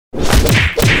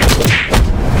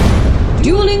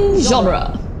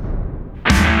genre.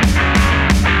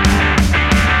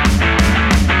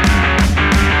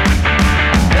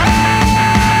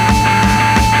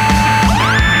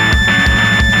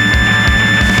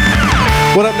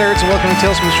 What up, nerds, and welcome to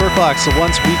Tales from the Short Box, the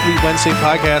once-weekly Wednesday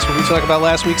podcast where we talk about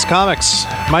last week's comics.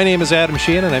 My name is Adam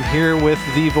Sheehan, and I'm here with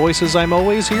the voices I'm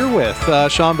always here with.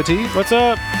 Sean Batiste. What's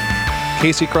up?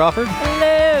 Casey Crawford.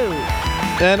 Hello.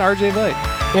 And RJ Vite.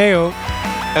 Heyo.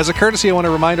 As a courtesy, I want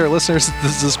to remind our listeners that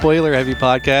this is a spoiler-heavy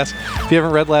podcast. If you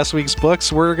haven't read last week's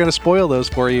books, we're going to spoil those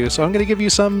for you. So I'm going to give you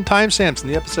some timestamps in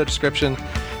the episode description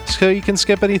so you can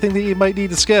skip anything that you might need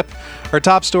to skip. Our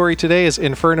top story today is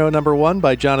Inferno #1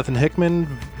 by Jonathan Hickman,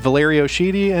 Valerio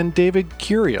Schiti, and David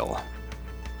Curiel.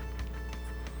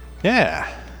 Yeah,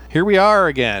 here we are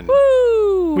again.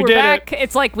 Woo! We We're did back. it.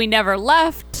 It's like we never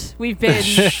left. We've been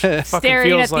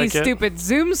staring at like these it. stupid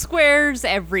Zoom squares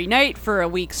every night for a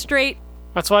week straight.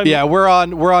 That's why. Yeah, we're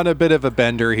on a bit of a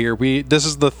bender here. This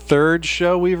is the third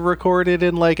show we've recorded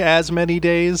in like as many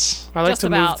days. I like Just to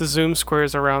move about. the Zoom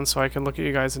squares around so I can look at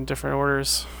you guys in different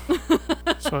orders.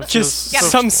 So it Just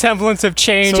feels- some semblance of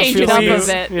change. Change feels it up a new.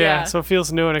 bit, Yeah, yeah. so it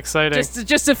feels new and exciting.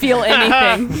 Just to feel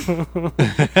anything.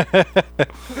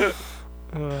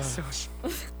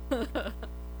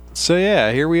 So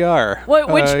yeah, here we are.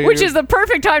 Which is the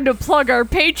perfect time to plug our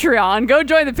Patreon. Go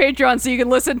join the Patreon so you can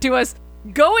listen to us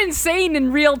go insane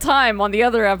in real time on the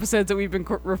other episodes that we've been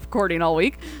recording all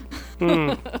week.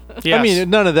 Yes. I mean,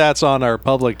 none of that's on our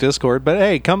public Discord, but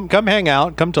hey, come hang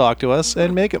out, come talk to us,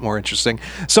 and make it more interesting.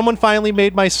 Someone finally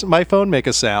made my phone make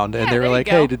a sound, and Yeah, they were there you like,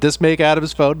 go. "Hey, did this make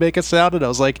Adam's phone make a sound?" And I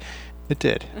was like, "It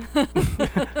did."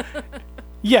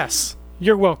 Yes.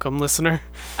 You're welcome, listener.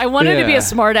 I wanted to be Yeah. a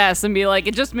smartass and be like,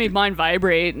 it just made mine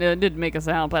vibrate and it didn't make a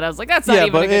sound, but I was like, that's not Yeah,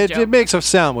 even but a good joke. it makes a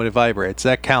sound when it vibrates.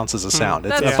 That counts as a sound.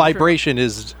 It's, That's a true. vibration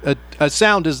is a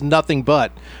sound is nothing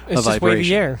but It's a just wavy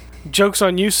vibration. air. Joke's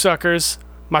on you, suckers.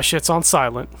 My shit's on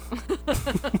silent.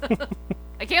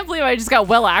 I can't believe I just got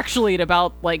well actually'd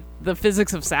about like the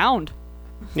physics of sound.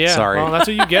 Yeah. Sorry. Well, that's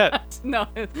what you get. No,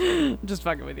 I'm just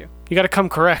fucking with you. You got to come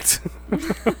correct.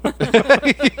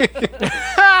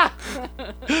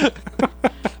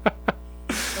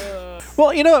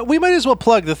 Well, you know what? We might as well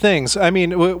plug the things. I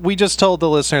mean, we just told the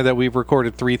listener that we've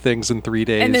recorded 3 things in 3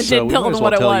 days. And then so didn't we tell might them as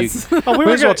what well it tell was. You, we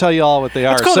might as well tell you all what they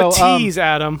are. It's called so, a tease,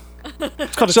 Adam.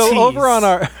 It's called a tease. over on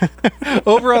our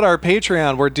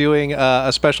Patreon, we're doing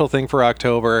a special thing for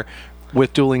October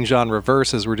with Dueling Genre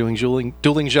Versus. We're doing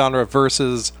Dueling Genre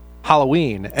Versus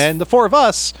Halloween, and the 4 of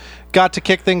us got to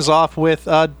kick things off with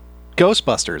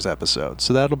Ghostbusters episode.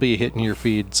 So that'll be hitting your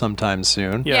feed sometime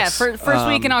soon. Yes. Yeah, first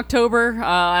week in October.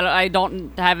 I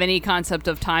don't have any concept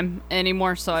of time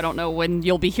anymore, so I don't know when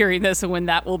you'll be hearing this and when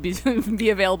that will be be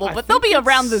available. But they'll be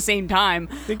around the same time.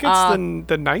 I think it's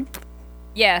the 9th.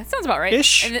 Yeah, sounds about right.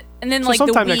 Ish. And then So like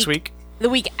sometime the next week. The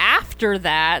week after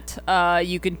that,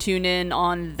 you can tune in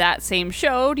on that same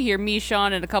show to hear me,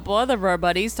 Sean, and a couple other of our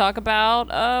buddies talk about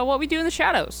what we do in the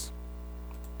shadows.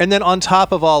 And then on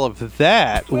top of all of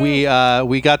that, we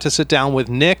got to sit down with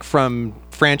Nick from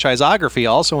Franchisography,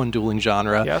 also in Dueling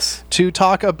Genre, Yes. to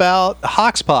talk about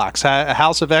Hoxpox,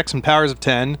 House of X and Powers of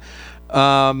 10,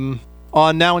 on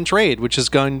Now in Trade, which is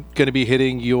going to be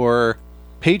hitting your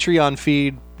Patreon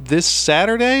feed this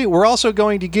Saturday. We're also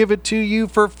going to give it to you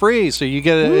for free, so you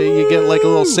get like a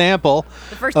little sample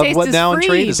The first of taste what is Now free, in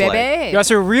Trade is baby. like. You guys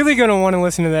are really going to want to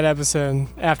listen to that episode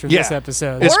after this Yeah.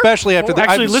 episode. Especially after that.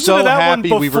 Actually, I'm listen so to that one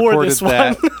happy we before recorded this one.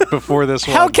 that before this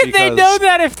one. How can they because- know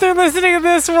that if they're listening to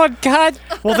this one? God.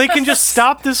 Well, they can just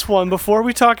stop this one before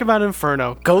we talk about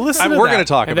Inferno. Go listen to We're that. going to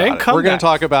talk and then about it. come We're going back. to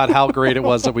talk about how great it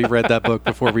was that we read that book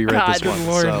before we read this God, one.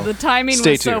 Lord. So. The timing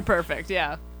Stay was so tuned. perfect,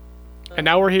 yeah. And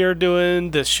now we're here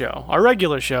doing this show, our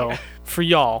regular show, for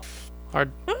y'all, our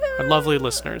lovely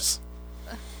listeners.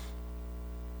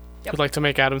 Yep. Who'd like to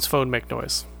make Adam's phone make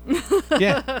noise.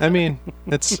 Yeah, I mean,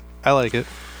 I like it.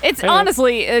 It's Hey,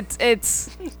 honestly, it's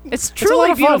lot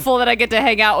truly of fun. beautiful that I get to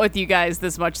hang out with you guys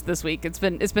this much this week. It's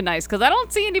been nice because I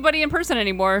don't see anybody in person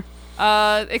anymore,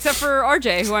 except for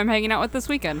RJ, who I'm hanging out with this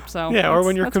weekend. So Yeah, or that's-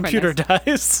 when your that's quite computer nice.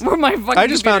 dies. Or my fucking I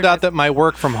just found computer out dies. that my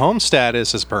work from home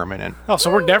status is permanent. Oh,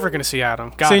 so we're never going to see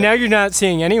Adam. Got So it. now you're not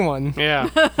seeing anyone. Yeah.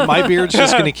 My beard's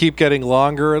just going to keep getting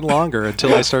longer and longer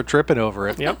until I start tripping over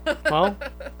it. Yep. Well,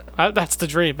 that's the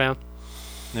dream, man.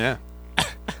 Yeah.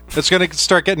 It's going to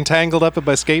start getting tangled up in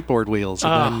my skateboard wheels,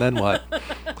 and then what?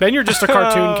 Then you're just a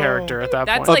cartoon character at that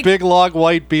That's point. A like- big, long,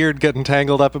 white beard getting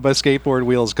tangled up in my skateboard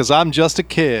wheels because I'm just a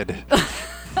kid.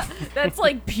 That's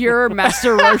like pure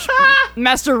Master Roshi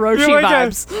You're like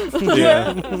vibes.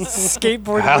 Yeah.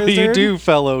 Skateboard How do you wizard. do,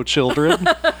 fellow children?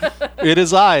 It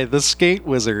is I, the skate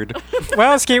wizard.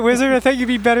 Wow, skate wizard, I thought you'd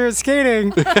be better at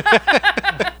skating.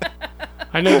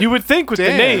 I know you would think with the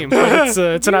Damn. name, but it's an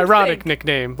You would ironic think.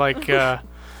 nickname. Like,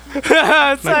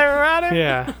 It's ironic.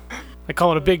 yeah, I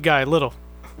call it a big guy little.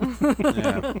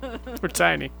 Yeah. We're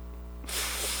tiny.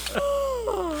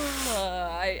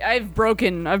 I've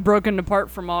broken apart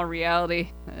from all reality,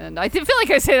 and I feel like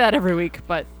I say that every week,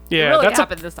 but it Yeah, really that's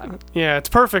happened this time. Yeah, it's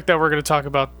perfect that we're going to talk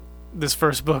about this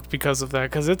first book because of that.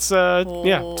 Because it's it's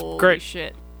Holy great.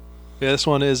 shit. Yeah, this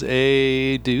one is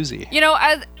a doozy. You know,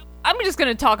 I'm just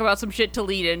gonna talk about some shit to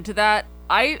lead into that.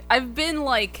 I've been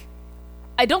like,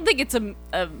 I don't think it's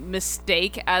a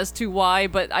mistake as to why,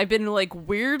 but I've been like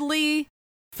weirdly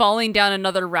falling down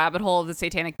another rabbit hole of the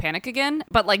Satanic Panic again,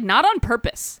 but like not on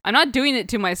purpose. I'm not doing it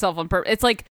to myself on purpose. It's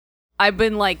like I've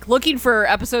been like looking for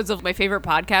episodes of my favorite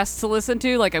podcasts to listen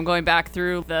to. Like I'm going back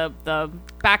through the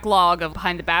backlog of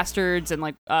Behind the Bastards and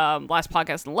like Last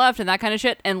Podcast on the Left and that kind of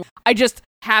shit. And I just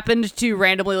happened to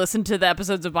randomly listen to the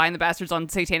episodes of Behind the Bastards on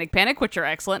Satanic Panic, which are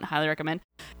excellent, highly recommend.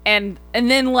 And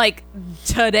then like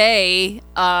today,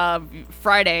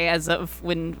 Friday, as of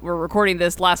when we're recording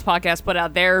this, Last Podcast put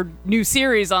out their new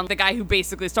series on the guy who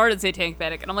basically started Satanic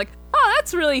Panic, and I'm like, oh,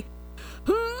 that's really.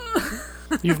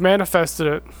 You've manifested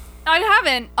it. I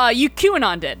haven't. You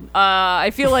QAnon did.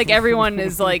 I feel like everyone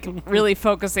is like really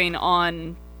focusing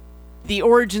on the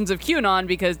origins of QAnon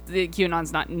because the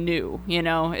QAnon's not new. You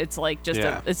know, it's like just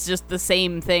Yeah. it's just the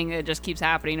same thing that just keeps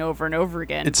happening over and over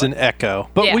again. It's but- an echo.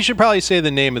 But Yeah. we should probably say the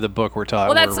name of the book we're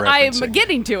talking Well, about. that's I'm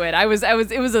getting to it. It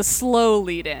was a slow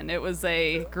lead in. It was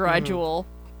a gradual.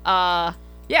 Yeah,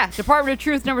 Department of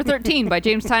Truth number 13 by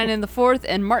James Tynion IV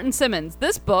and Martin Simmons.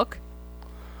 This book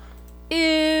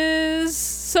is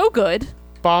so good.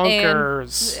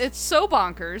 Bonkers. And it's so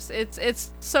bonkers.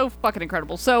 It's so fucking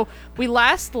incredible. So we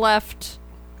last left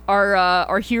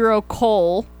our hero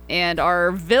Cole and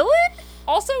our villain,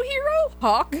 also hero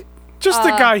Hawk. Just the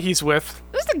guy he's with.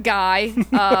 Just a guy.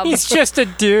 He's just a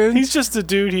dude. He's just a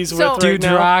dude he's So- with right Dude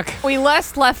now. rock. We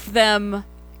last left them.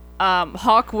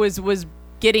 Hawk was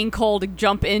getting Cole to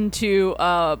jump into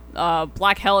a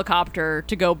black helicopter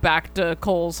to go back to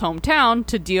Cole's hometown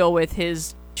to deal with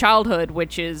his childhood,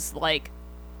 which is like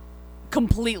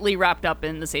completely wrapped up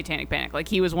in the Satanic Panic. Like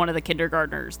he was one of the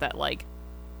kindergartners that like,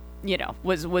 you know,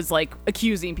 was like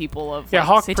accusing people of Yeah, like,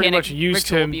 Hawk satanic pretty much used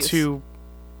ritual him abuse. to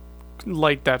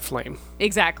light that flame.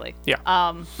 Exactly. Yeah.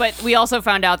 But we also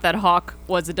found out that Hawk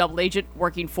was a double agent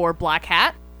working for Black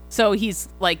Hat. So he's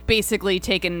like basically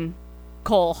taken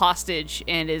Cole hostage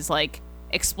and is like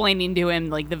explaining to him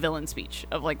like the villain speech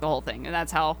of like the whole thing. And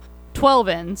that's how 12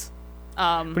 ends.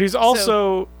 But he's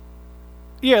also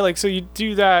yeah, like so you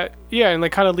do that, yeah, and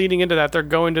like kind of leading into that, they're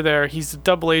going to there. He's a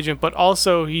double agent, but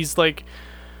also he's like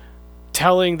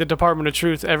telling the Department of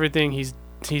Truth everything he's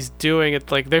doing.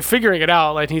 It like they're figuring it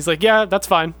out. Like he's like, yeah, that's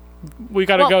fine. We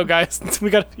gotta go, guys.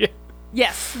 We gotta. Yeah.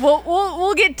 Yes,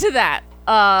 we'll get to that.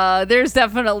 There's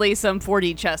definitely some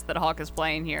 4D chess that Hawk is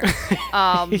playing here.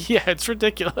 Yeah, it's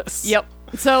ridiculous. Yep.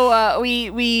 So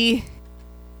we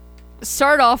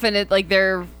start off and it like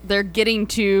they're getting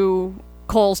to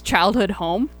Cole's childhood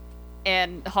home,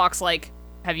 and Hawk's like,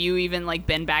 "Have you even like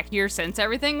been back here since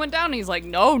everything went down?" And he's like,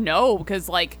 "No, because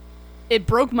like it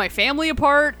broke my family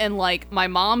apart, and like my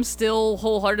mom still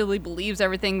wholeheartedly believes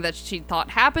everything that she thought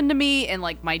happened to me, and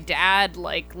like my dad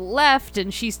like left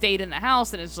and she stayed in the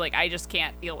house, and it's like I just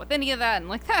can't deal with any of that, and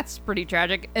like that's pretty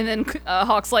tragic." And then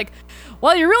Hawk's like,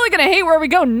 "Well, you're really gonna hate where we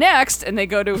go next," and they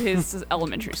go to his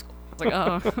elementary school. It's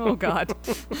like, oh god.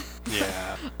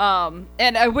 Yeah.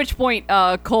 And at which point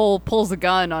Cole pulls a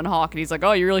gun on Hawk, and he's like,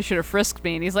 "Oh, you really should have frisked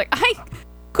me." And he's like, "I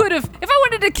could have, if I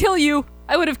wanted to kill you,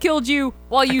 I would have killed you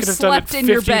while you Could have done it slept in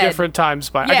your 50 bed." different times.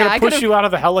 By Yeah, I could I have pushed could've- you out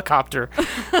of the helicopter.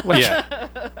 Like, Yeah.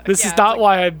 this Yeah, is it's not like,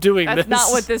 why I'm doing That's this.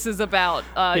 not what this is about.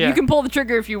 Yeah. You can pull the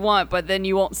trigger if you want, but then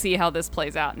you won't see how this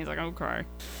plays out. And he's like, "Okay."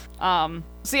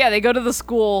 So yeah, they go to the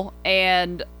school,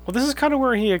 and Well, this is kind of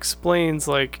where he explains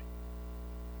like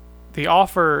the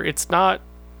offer. It's not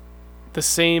the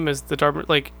same as the Dark,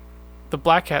 like the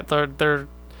Black Hat.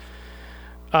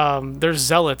 They're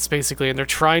zealots basically, and they're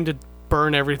trying to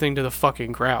burn everything to the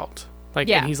fucking ground. Like,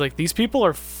 Yeah. and he's like, these people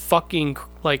are fucking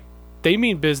like they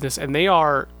mean business, and they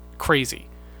are crazy.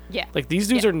 yeah, Like these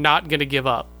dudes are not gonna give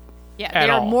up. yeah, at they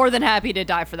are all. more than happy to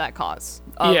die for that cause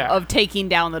of, Yeah. of taking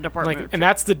down the Department. Like, of and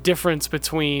that's the difference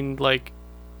between like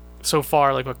so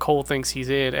far like what Cole thinks he's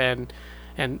in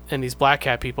and these Black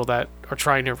Hat people that are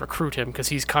trying to recruit him, because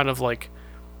he's kind of like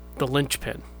the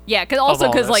linchpin. Yeah, because also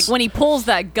all because like this. when he pulls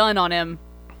that gun on him,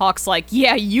 Hawk's like,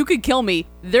 yeah, you could kill me.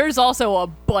 There's also a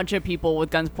bunch of people with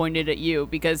guns pointed at you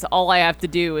because all I have to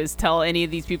do is tell any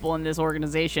of these people in this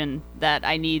organization that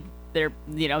I need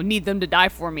need them to die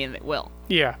for me, and they will.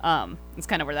 Yeah. It's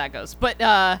kind of where that goes. But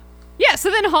yeah,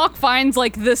 so then Hawk finds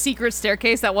like the secret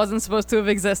staircase that wasn't supposed to have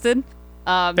existed.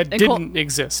 That didn't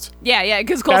exist. Yeah,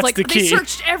 because Cole's That's like, the they key.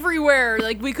 searched everywhere.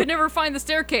 Like, we could never find the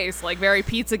staircase. Like, very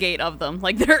Pizzagate of them.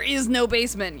 Like, there is no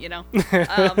basement, you know?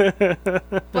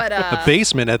 But, A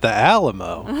basement at the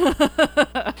Alamo.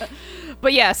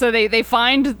 But yeah, so they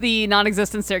find the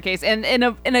non-existent staircase, and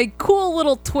in a cool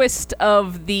little twist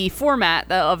of the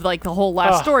format of, like, the whole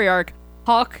last story arc,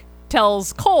 Hawk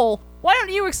tells Cole, why don't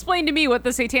you explain to me what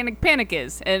the Satanic Panic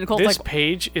is? And Cole's This like,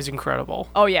 page is incredible.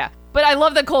 oh yeah. But I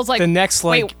love that Cole's like, The next,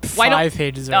 like, wait, why don't- 5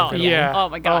 pages are Oh incredible. Yeah. Oh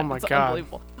my god. Oh my it's God.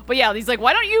 Unbelievable. But yeah, he's like,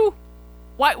 why don't you?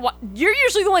 Why? You're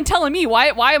usually the one telling me. Why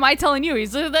am I telling you?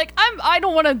 He's like, I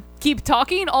don't want to keep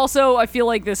talking. Also, I feel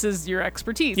like this is your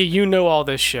expertise. Yeah, you know all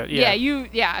this shit.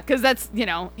 Yeah. Because that's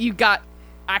you got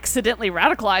accidentally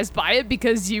radicalized by it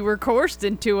because you were coerced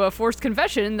into a forced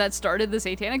confession that started the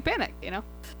Satanic Panic. You know.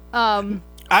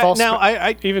 False now, me-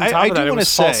 I even I, top I of that, do it want to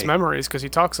was false say, memories because he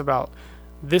talks about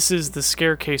this is the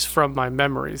staircase from my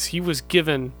memories. He was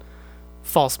given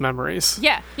false memories.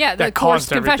 Yeah. The That coerced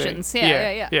caused everything. confessions.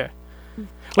 Yeah.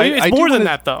 Well, I it's do more than wanna-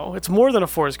 that, though. It's more than a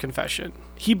forced confession.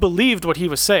 He believed what he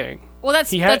was saying. Well, that's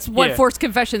He had- that's what yeah. forced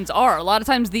confessions are. A lot of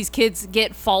times these kids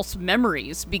get false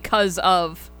memories because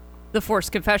of the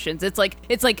forced confessions. It's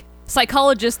like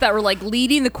psychologists that were like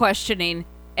leading the questioning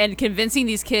and convincing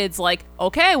these kids like,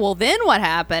 okay, well then what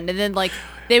happened? And then like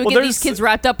they would Well, get these there's- kids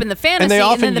wrapped up in the fantasy, and they then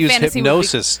often the use fantasy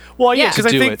hypnosis. Well, yeah, Yeah. because to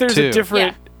I do think it, there's too. a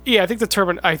different. Yeah, I think the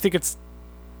term. I think it's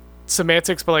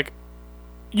semantics, but like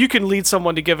you can lead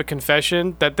someone to give a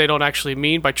confession that they don't actually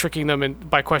mean by tricking them and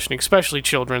by questioning, especially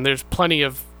children. There's plenty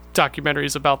of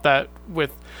documentaries about that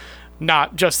with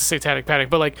not just the Satanic Panic,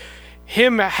 but like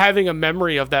him having a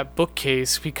memory of that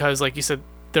bookcase because, like you said,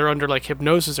 they're under like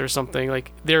hypnosis or something.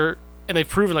 Like they've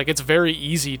proven like it's very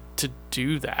easy to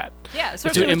do that. yeah,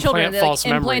 especially to with children. implant They, like, false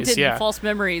memories, implanted yeah. false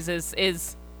memories is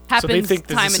So happens they think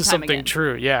that time this and is time something again.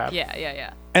 true. Yeah.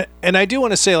 Yeah. And I do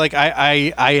want to say, like,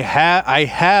 I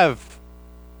have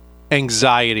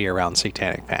anxiety around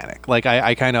Satanic Panic. Like,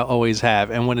 I kind of always have.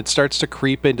 And when it starts to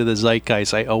creep into the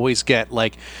zeitgeist, I always get,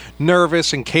 like,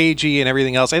 nervous and cagey and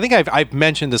everything else. I think I've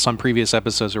mentioned this on previous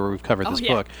episodes where we've covered Oh this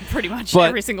yeah, book. pretty much But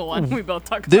every single one we both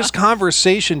talk This about.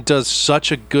 conversation does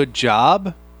such a good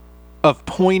job of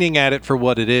pointing at it for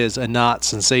what it is and not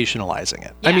sensationalizing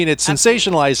it. I Yeah, mean, it's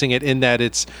sensationalizing it in that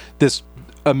it's this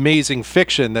amazing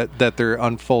fiction that they're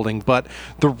unfolding, but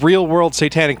the real world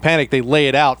Satanic Panic, they lay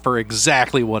it out for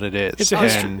exactly what it is. It's a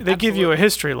history. And They give you a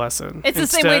history lesson. It's the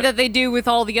same way that they do with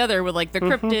all the other, with like the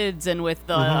cryptids and with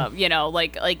the,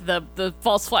 like the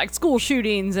false flag school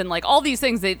shootings and like all these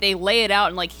things. They lay it out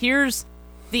and like here's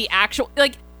the actual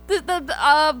like the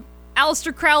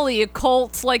Aleister Crowley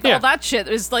occult, like Yeah. all that shit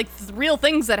is like real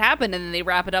things that happen, and then they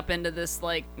wrap it up into this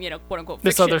like quote unquote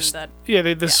this fiction other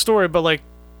that this story, but like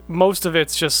most of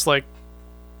it's just like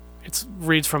it's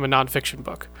reads from a nonfiction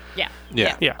book. yeah.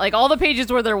 Yeah. Like all the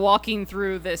pages where they're walking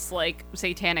through this like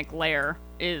satanic lair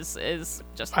is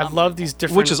just I love these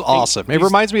different, which is awesome. It these-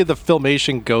 reminds me of the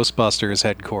Filmation Ghostbusters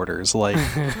headquarters. Like,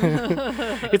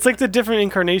 It's like the different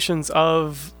incarnations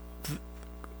of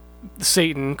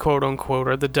Satan, quote unquote,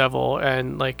 or the devil,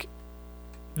 and like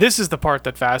this is the part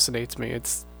that fascinates me.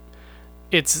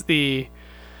 It's the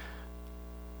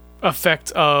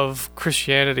effect of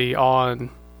Christianity on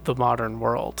the modern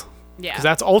world. yeah. Because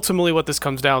that's ultimately what this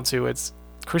comes down to. It's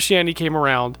Christianity came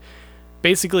around,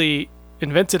 basically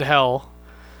invented hell,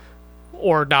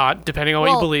 or not, depending on what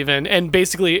you Well- believe in, and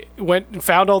basically went and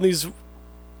found all these.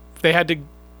 They had to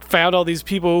found all these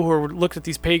people who were looked at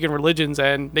these pagan religions,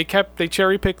 and they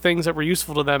cherry picked things that were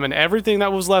useful to them, and everything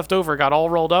that was left over got all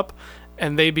rolled up,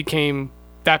 and became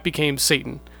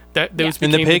Satan. Those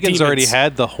and the became pagans already demons.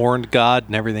 had the horned god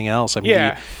and everything else. I mean,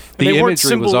 Yeah. the They weren't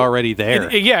imagery was symbol- already there.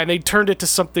 And they turned it to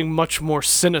something much more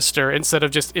sinister instead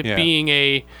of just it Yeah. being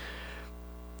a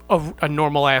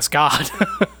normal ass god.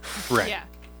 right. Yeah.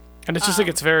 And it's just like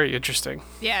it's very interesting.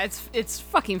 Yeah, it's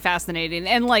fucking fascinating,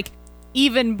 and like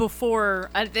even before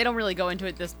they don't really go into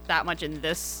it that much in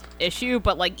this issue,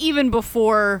 but like even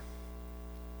before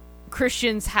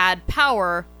Christians had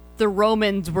power, the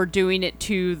Romans were doing it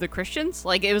to the Christians.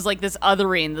 Like it was like this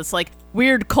othering, this like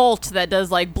weird cult that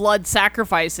does like blood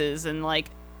sacrifices and like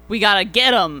we gotta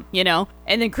get them,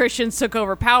 And then Christians took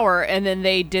over power, and then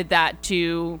they did that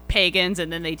to pagans,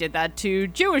 and then they did that to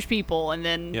Jewish people, and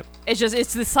then Yep.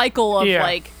 it's the cycle of Yeah.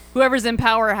 like whoever's in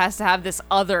power has to have this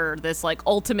like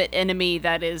ultimate enemy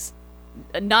that is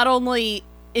not only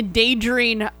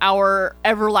endangering our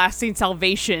everlasting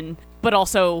salvation, but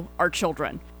also our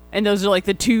children. And those are like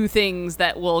the two things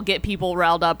that will get people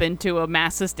riled up into a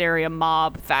mass hysteria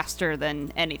mob faster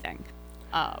than anything.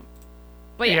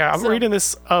 But yeah, I'm reading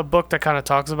this book that kind of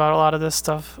talks about a lot of this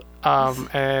stuff.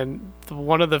 And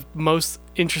one of the most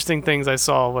interesting things I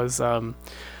saw was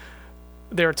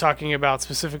they were talking about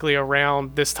specifically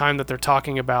around this time that they're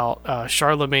talking about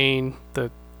Charlemagne,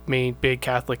 the main big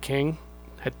Catholic king,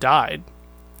 had died.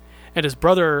 And his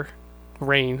brother,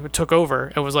 Reign, took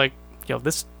over and was like, yo,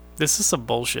 this is some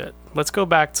bullshit. Let's go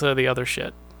back to the other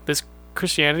shit. This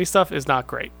Christianity stuff is not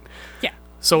great. Yeah.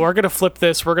 So we're going to flip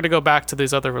this. We're going to go back to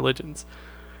these other religions.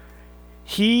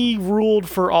 He ruled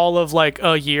for all of like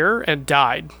a year and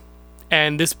died.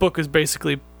 And this book is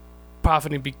basically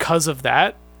profiting because of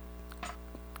that.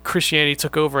 Christianity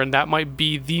took over, and that might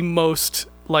be the most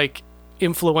like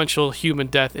influential human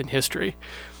death in history,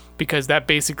 because that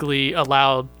basically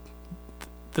allowed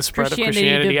the spread of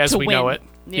Christianity as we know it.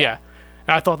 Yeah.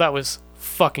 And I thought that was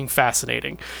fucking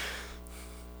fascinating.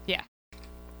 Yeah.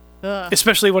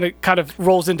 Especially when it kind of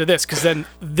rolls into this, because then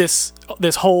this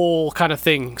whole kind of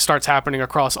thing starts happening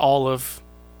across all of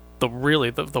the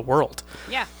world.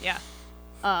 Yeah.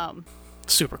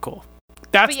 Super cool.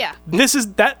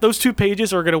 Those 2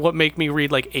 pages are gonna make me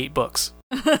read like 8 books,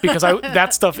 because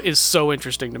that stuff is so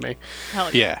interesting to me.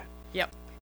 Hell yeah. Yep.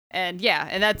 And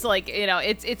that's like,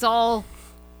 it's all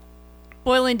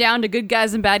boiling down to good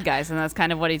guys and bad guys, and that's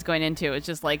kind of what he's going into. It's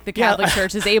just like the Catholic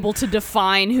Church is able to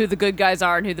define who the good guys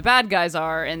are and who the bad guys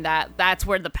are, and that's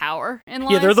where the power lies.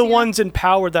 Yeah, they're the ones in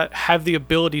power that have the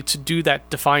ability to do that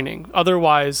defining.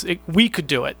 Otherwise, we could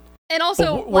do it. And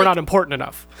also, we're not important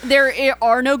enough. There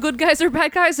are no good guys or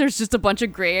bad guys. There's just a bunch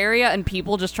of gray area and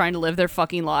people just trying to live their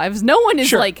fucking lives. No one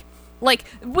is like,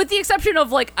 with the exception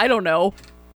of like, I don't know,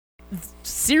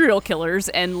 serial killers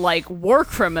and like war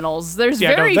criminals. There's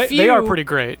very few. They are pretty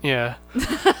great. Yeah.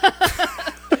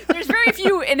 There's very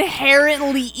few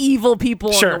inherently evil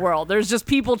people in the world. There's just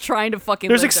people trying to fucking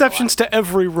There's live exceptions to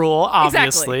every rule,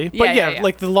 obviously. Exactly. But Yeah.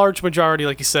 like the large majority,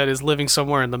 like you said, is living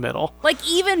somewhere in the middle. Like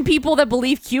even people that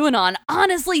believe QAnon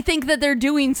honestly think that they're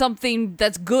doing something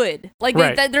that's good. Like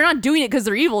they're not doing it because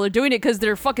they're evil. They're doing it because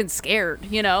they're fucking scared,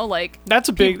 Like that's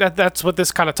a big that's what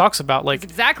this kind of talks about. Like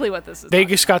that's exactly what this is. They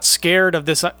just got scared of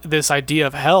this idea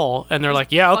of hell, and they're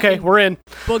like, yeah, okay, we're in.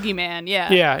 Boogeyman,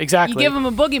 yeah. Yeah, exactly. You give them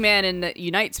a boogeyman and it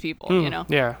unites people,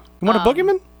 Yeah. You want a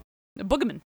boogeyman? A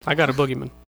boogeyman. I got a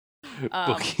boogeyman.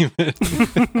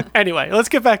 Boogeyman. Anyway, let's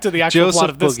get back to the actual plot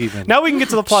of this. Boogeyman. Now we can get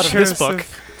to the plot of this book.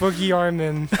 Boogie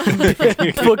Armin.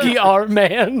 Boogie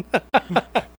Arman.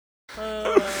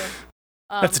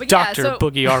 That's Dr.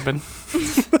 Boogie Armin.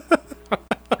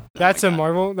 That's a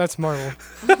Marvel. That's Marvel.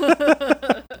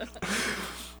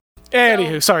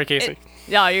 Anywho, sorry, Casey.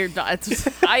 Yeah, you're not.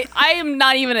 I am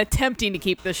not even attempting to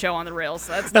keep the show on the rails.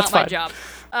 So that's not my job.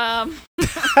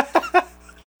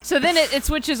 So then it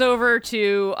switches over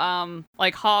to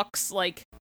like Hawk's like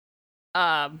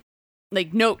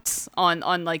notes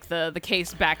on like the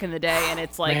case back in the day, and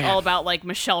it's like all about like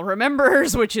Michelle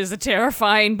Remembers, which is a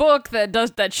terrifying book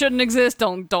that shouldn't exist.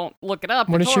 Don't look it up.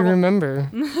 What does she remember?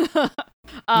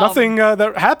 Nothing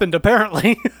that happened,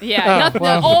 apparently. Yeah,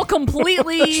 all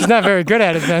completely. She's not very good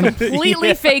at it then.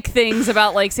 Completely fake things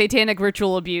about like satanic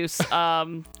ritual abuse.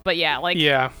 But yeah, like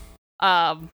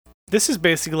this is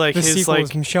basically like the his sequels,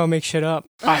 like Michelle makes shit up.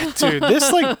 Dude, this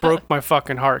like broke my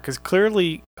fucking heart, because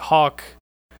clearly Hawk,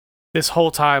 this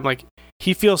whole time, like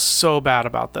he feels so bad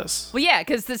about this. Well, yeah,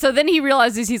 because so then he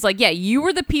realizes he's like, yeah, you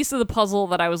were the piece of the puzzle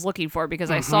that I was looking for,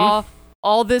 because I saw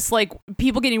all this like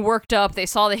people getting worked up. They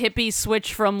saw the hippies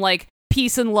switch from like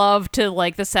peace and love to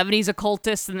like the 70s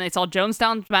occultists, and they saw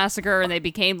Jonestown Massacre, and they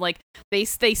became like they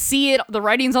see it, the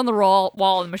writings on the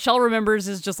wall, and Michelle Remembers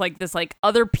is just like this like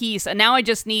other piece, and now I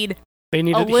just need he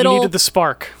needed the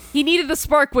spark. He needed the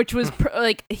spark, which was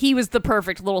like he was the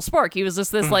perfect little spark. He was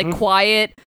just this like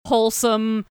quiet,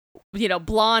 wholesome,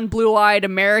 blonde, blue-eyed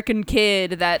American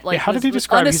kid that like how did he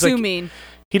describe unassuming.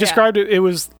 He described it. It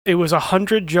was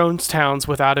 100 Jonestowns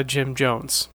without a Jim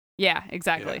Jones. Yeah,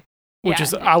 exactly. Which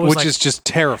is just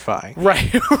terrifying,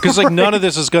 right? Because like none of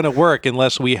this is going to work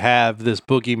unless we have this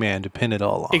boogeyman to pin it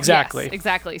all on. Exactly, yes,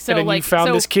 exactly. So and then like you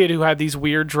found this kid who had these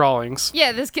weird drawings.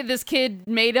 Yeah, this kid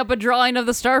made up a drawing of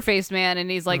the Star-Faced Man, and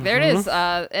he's like, there it is.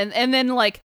 And then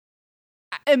like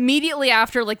immediately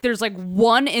after, like there's like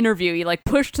one interview he like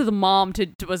pushed to the mom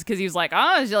was because he was like,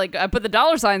 like I put the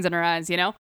dollar signs in her eyes,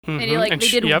 and he like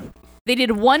They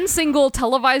did one single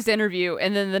televised interview,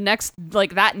 and then the next,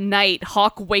 like that night,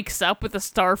 Hawk wakes up with a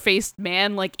star-faced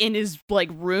man, like in his like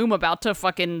room, about to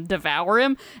fucking devour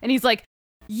him, and he's like,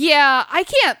 yeah, I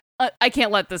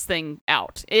can't let this thing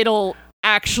out. It'll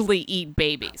actually eat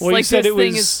babies. Well, like, you said this it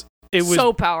thing was is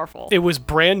so powerful. It was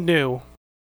brand new,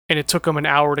 and it took them an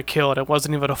hour to kill it. It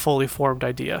wasn't even a fully formed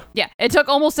idea. Yeah, it took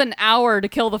almost an hour to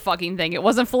kill the fucking thing. It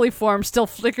wasn't fully formed, still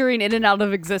flickering in and out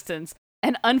of existence.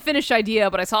 An unfinished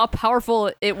idea, but I saw how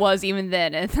powerful it was even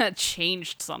then, and that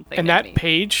changed something. And in that me.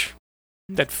 page,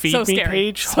 that feed So me scary.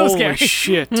 page, So holy scary.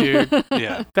 shit, dude.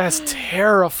 Yeah. That's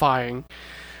terrifying.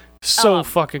 So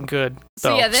fucking good. So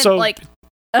though. yeah, then So- like,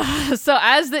 so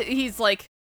as he's like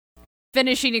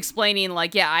finishing explaining,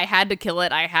 like, yeah, I had to kill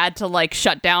it. I had to like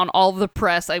shut down all of the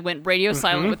press. I went radio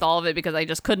silent with all of it because I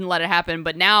just couldn't let it happen.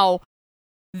 But now,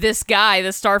 this guy,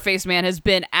 this Starface man, has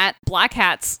been at Black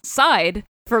Hat's side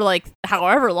for like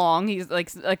however long. He's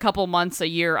like a couple months, a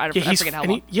year. I forget how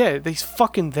long. He's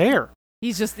fucking there.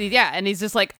 He's just and he's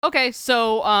just like, okay,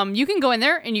 so you can go in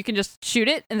there and you can just shoot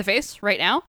it in the face right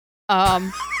now.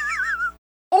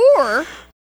 Or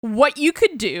what you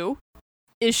could do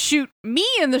is shoot me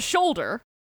in the shoulder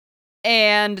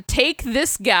and take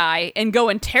this guy and go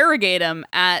interrogate him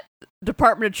at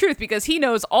Department of Truth because he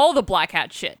knows all the Black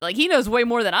Hat shit. Like, he knows way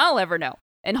more than I'll ever know.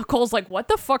 And Cole's like, what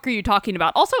the fuck are you talking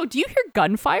about? Also, do you hear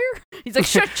gunfire? He's like,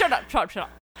 shut up.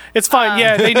 It's fine.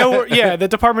 Yeah, they know. The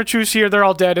Department of Truth's here. They're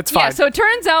all dead. It's fine. Yeah, so it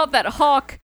turns out that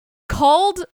Hawk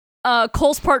called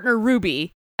Cole's partner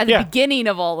Ruby at the beginning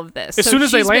of all of this. As soon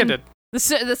as they landed. The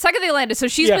second they landed, so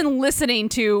she's been listening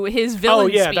to his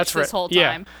villain speech that's this right. whole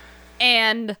time.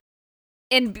 And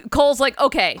Cole's like,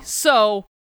 okay, so,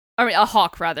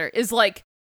 Hawk rather, is like,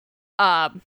 I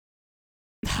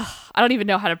don't even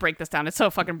know how to break this down. It's so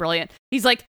fucking brilliant. He's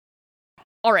like,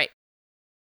 all right.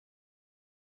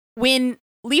 When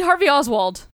Lee Harvey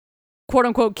Oswald, quote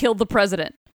unquote, killed the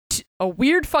president, a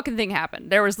weird fucking thing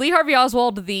happened. There was Lee Harvey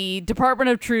Oswald, the Department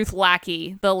of Truth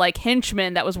lackey, the like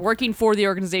henchman that was working for the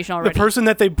organization already. The person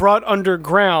that they brought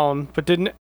underground but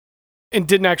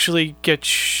didn't actually get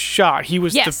shot. He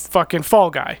was the fucking fall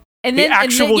guy. And the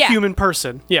actual human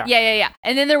person. Yeah. Yeah.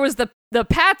 And then there was the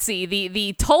patsy,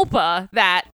 the tulpa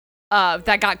that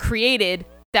got created,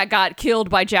 that got killed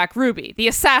by Jack Ruby, the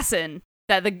assassin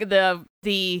that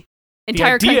the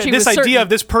entire country was certain. Idea of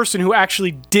this person who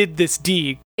actually did this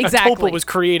deed. Exactly. A tulpa was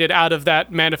created out of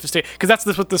that manifestation. Because that's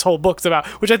what this whole book's about.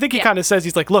 Which I think he kind of says.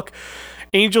 He's like, look,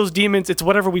 angels, demons, it's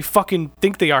whatever we fucking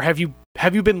think they are. Have you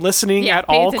been listening at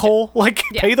all, attention. Cole? Like,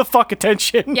 pay the fuck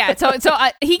attention. Yeah, so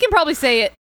he can probably say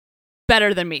it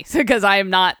better than me because I am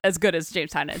not as good as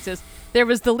James Tynion. It says, there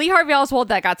was the Lee Harvey Oswald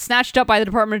that got snatched up by the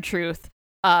Department of Truth.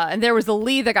 And there was the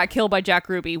Lee that got killed by Jack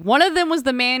Ruby. One of them was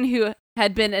the man who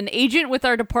had been an agent with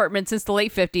our department since the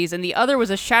late 50s, and the other was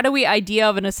a shadowy idea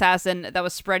of an assassin that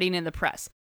was spreading in the press.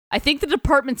 I think the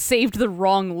department saved the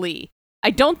wrong Lee.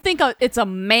 I don't think it's a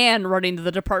man running to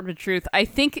the Department of Truth. I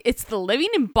think it's the living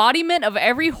embodiment of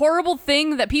every horrible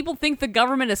thing that people think the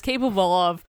government is capable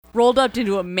of, rolled up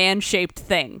into a man-shaped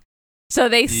thing. So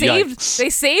they saved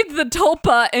the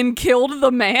tulpa and killed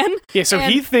the man. Yeah, so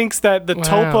he thinks that the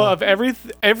tulpa of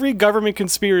every government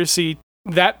conspiracy,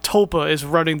 that tulpa is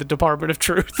running the Department of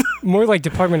Truth. More like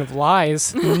Department of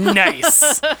Lies.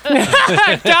 Nice.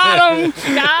 Got him.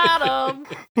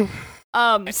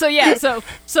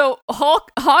 So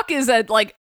Hawk is a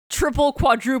like triple,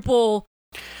 quadruple,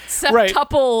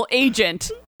 septuple agent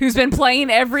who's been playing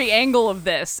every angle of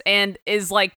this and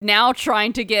is like now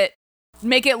trying to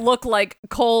make it look like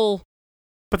Cole.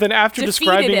 But then after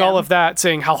describing all of that,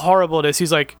 saying how horrible it is,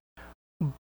 he's like,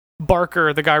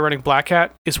 Barker, the guy running Black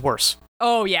Hat, is worse.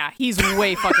 Oh yeah, he's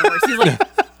way fucking worse. He's like,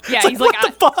 yeah, he's like,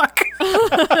 what the fuck?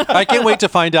 I can't wait to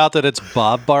find out that it's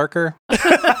Bob Barker.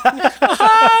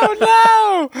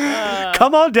 Oh no!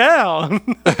 Come on down.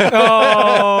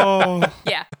 Oh.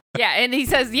 Yeah, and he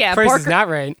says, Price Barker is not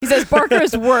right. He says Barker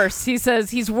is worse. He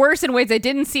says he's worse in ways I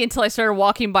didn't see until I started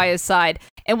walking by his side.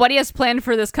 And what he has planned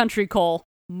for this country, Cole,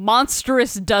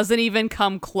 monstrous doesn't even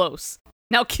come close.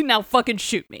 Now fucking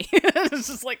shoot me. It's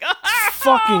just like,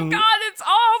 fucking oh god, it's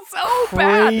all so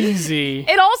crazy.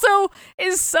 bad. It also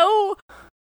is so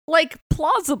like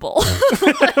plausible.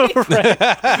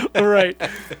 Right.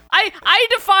 I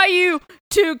defy you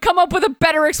to come up with a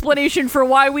better explanation for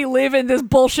why we live in this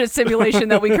bullshit simulation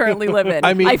that we currently live in.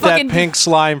 I mean, that pink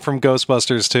slime from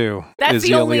Ghostbusters 2 is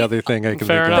the only other thing I can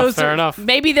think of. Fair enough.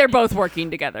 Maybe they're both working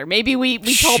together. Maybe we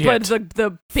tulpa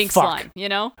the pink slime, you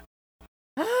know?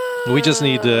 We just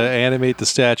need to animate the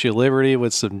Statue of Liberty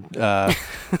with some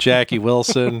Jackie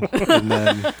Wilson, and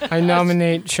then I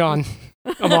nominate Sean.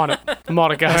 I'm on it,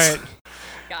 guys. All right.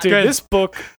 Dude, this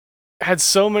book had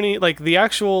so many, like, the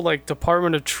actual, like,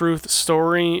 Department of Truth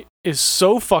story is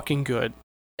so fucking good.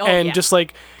 Just,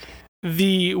 like,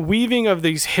 the weaving of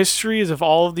these histories of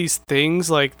all of these things,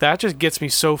 like, that just gets me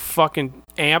so fucking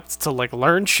amped to, like,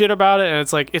 learn shit about it. And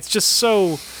it's like, it's just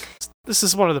so, this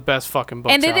is one of the best fucking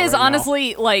books And it out is right now.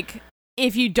 honestly, like,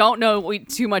 if you don't know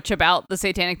too much about the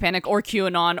Satanic Panic or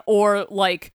QAnon or,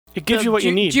 like, It gives the you what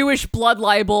you need. Jewish blood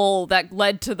libel that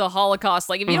led to the Holocaust.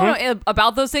 Like, if you don't Mm-hmm. know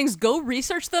about those things, go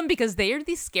research them because they are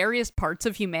the scariest parts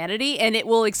of humanity, and it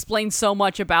will explain so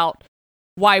much about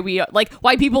why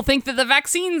why people think that the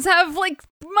vaccines have, like,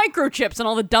 microchips and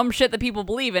all the dumb shit that people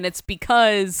believe, and it's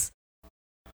because,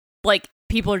 like,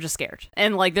 people are just scared,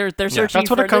 and, like, they're searching. That's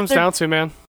what for, it comes they're- down to,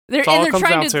 man. They're, That's all and it they're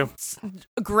comes trying down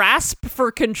to grasp for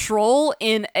control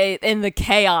in the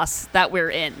chaos that we're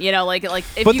in. You know, like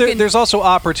if But you can. there's also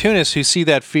opportunists who see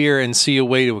that fear and see a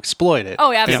way to exploit it.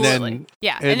 Oh, yeah, And absolutely. then-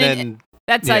 Yeah, And then then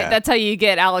that's that's how you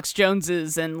get Alex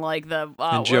Joneses and, like, the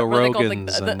and Joe what are they called? Like,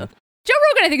 Rogan's and- Joe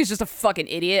Rogan, I think, is just a fucking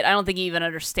idiot. I don't think he even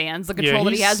understands the control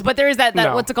that he he's- has. But there is that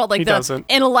no, what's it called, like he the doesn't.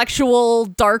 intellectual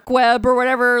dark web or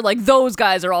whatever. Like, those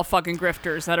guys are all fucking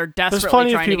grifters that are There's desperately plenty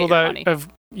of trying to people get your that money. have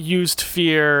used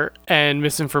fear and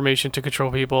misinformation to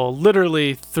control people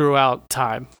literally throughout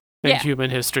time in Yeah. human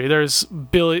history. There's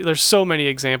so many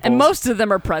examples. And most of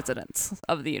them are presidents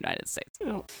of the United States.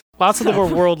 Lots of them are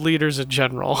world leaders in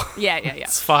general. Yeah.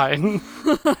 It's fine.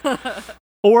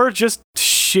 Or just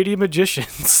shitty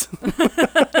magicians.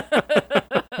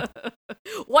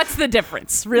 What's the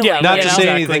difference, really? Yeah, Not you to know? say Exactly.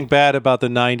 anything bad about the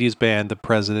 90s band, the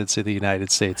Presidents of the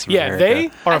United States of Yeah, America. they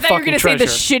are I a thought you were fucking gonna say treasure.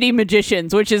 the Shitty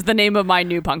Magicians, which is the name of my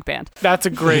new punk band. That's a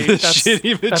great. The That's,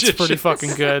 shitty that's pretty magicians.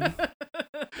 fucking good,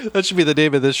 That should be the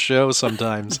name of this show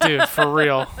sometimes. dude. For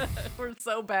real. We're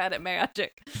so bad at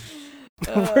magic.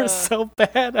 We're so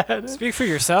bad at it. Speak for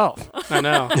yourself. I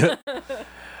know.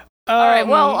 All right.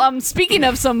 Well, speaking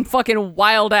of some fucking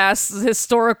wild ass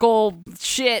historical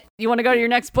shit, you want to go to your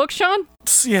next book, Sean?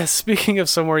 Yeah, speaking of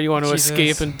somewhere you want to Jesus.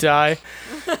 escape and die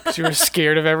because you were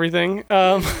scared of everything.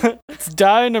 It's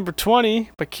Die number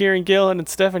 20 by Kieran Gillen and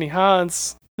Stephanie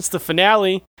Hans. It's the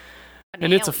finale,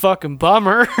 and it's a fucking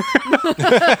bummer.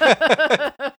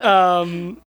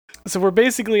 So we're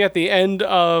basically at the end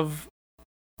of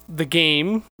the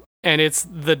game, and it's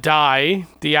the die,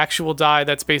 the actual die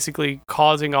that's basically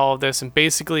causing all of this, and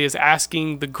basically is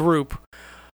asking the group,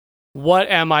 what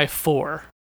am I for?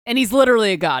 And he's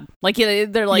literally a god. Like,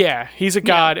 they're like, Yeah, he's a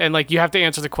god, and, like, you have to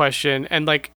answer the question, and,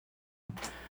 like,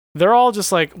 they're all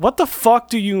just like, what the fuck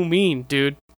do you mean,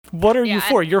 dude? What are Yeah, you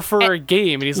for? You're for and- a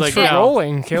game. And he's like, for no.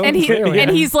 rolling, kill and him, he clearly.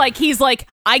 and he's like,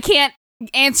 I can't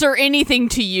answer anything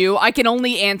to you. I can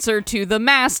only answer to the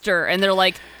master. And they're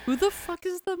like, who the fuck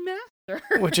is the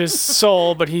master? Which is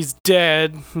Soul, but he's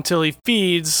dead until he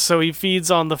feeds. So he feeds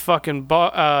on the fucking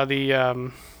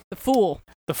The fool.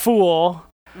 the fool.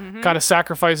 Mhm. Kind of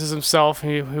sacrifices himself,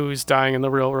 who's dying in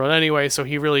the real world anyway. So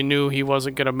he really knew he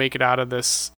wasn't gonna make it out of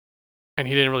this, and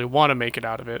he didn't really want to make it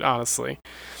out of it, honestly.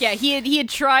 Yeah, he had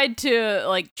tried to,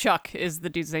 like, Chuck is the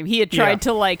dude's name. He had tried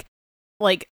to like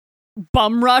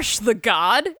bum rush the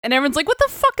god, and everyone's like, what the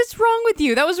fuck is wrong with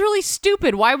you? That was really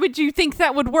stupid. Why would you think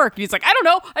that would work? And he's like, I don't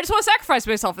know. I just want to sacrifice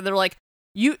myself. And they're like,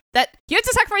 you have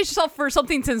to sacrifice yourself for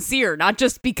something sincere, not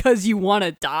just because you want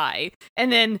to die. And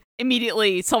then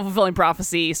immediately, self-fulfilling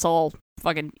prophecy, Saul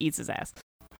fucking eats his ass.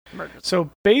 Murders. So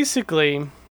basically,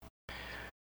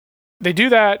 they do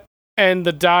that, and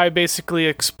the die basically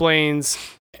explains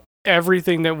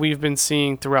everything that we've been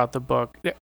seeing throughout the book.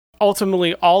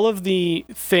 Ultimately, all of the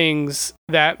things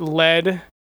that led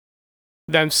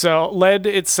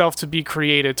itself to be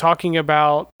created. Talking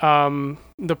about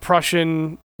the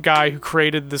Prussian guy who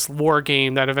created this war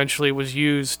game that eventually was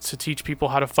used to teach people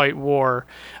how to fight war.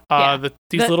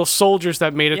 These little soldiers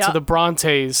that made it to the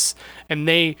Brontes, and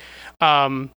they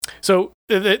so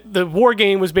the war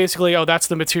game was basically, that's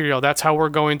the material, that's how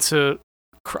I'm going to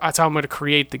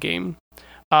create the game.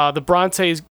 The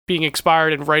Brontes being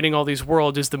expired and writing all these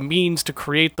worlds is the means to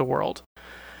create the world.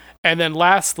 And then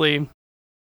lastly,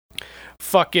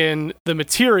 fucking the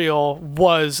material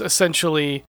was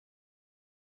essentially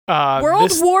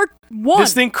World War I.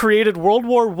 This thing created World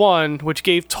War I, which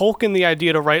gave Tolkien the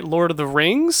idea to write Lord of the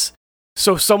Rings,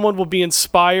 so someone will be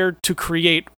inspired to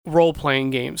create role-playing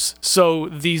games. So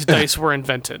these dice were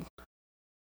invented.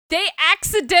 They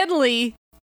accidentally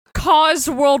caused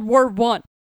World War I.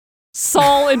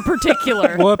 Saul in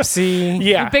particular. Whoopsie.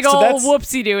 Yeah, Big so old that's-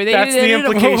 whoopsie doo. that's the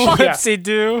implication. Yeah. Whoopsie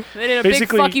do. They did a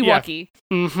Basically, big fucky yeah. wucky.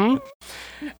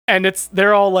 Mm-hmm. And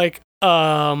they're all like,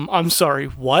 I'm sorry,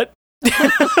 what?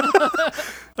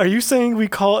 Are you saying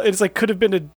it's like, could have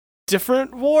been a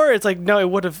different war? It's like, no, it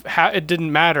would have, it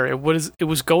didn't matter. It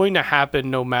was going to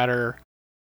happen no matter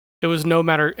It was no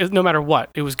matter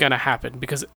what, it was gonna happen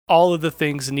because all of the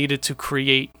things needed to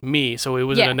create me, so it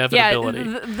was an inevitability.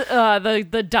 Yeah,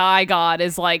 the die god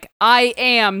is like, I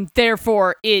am,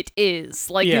 therefore it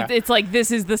is. Like it's like this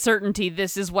is the certainty.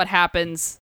 This is what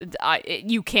happens.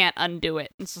 You can't undo it.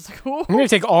 It's just like, I'm gonna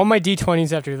take all my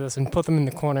D20s after this and put them in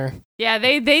the corner. yeah,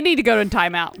 they need to go to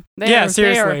timeout.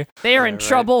 Seriously. They are in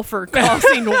trouble for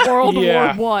causing World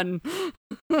Yeah. War One.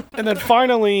 And then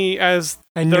finally, as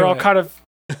they're all kind of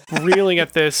reeling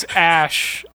at this,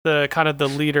 Ash, the kind of the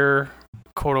leader,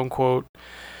 quote unquote,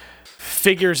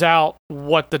 figures out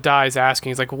what the die's asking.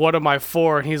 He's like, "What am I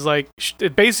for?" And he's like,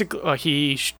 basically,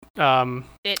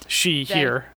 she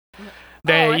here.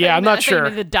 They, I'm not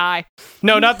sure. The die.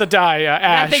 No, not the die.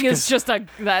 Ash. That thing is just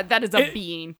that is a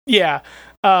being. Yeah.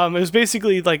 It was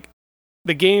basically like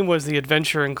the game was the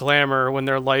adventure and glamour when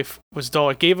their life was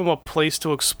dull. It gave them a place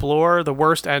to explore the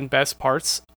worst and best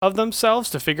parts of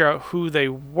themselves to figure out who they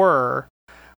were.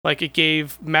 Like it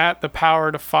gave Matt the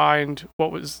power to find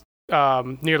what was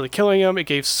nearly killing him. It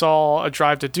gave Saul a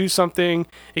drive to do something.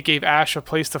 It gave Ash a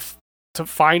place to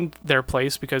find their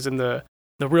place because in the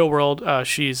real world,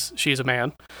 she's a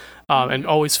man, and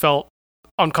always felt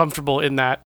uncomfortable in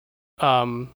that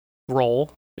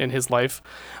role in his life.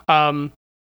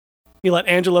 He let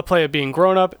Angela play at being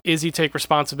grown up, Izzy take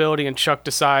responsibility, and Chuck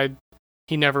decide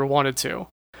he never wanted to.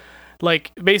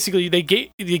 Like basically, the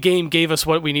game gave us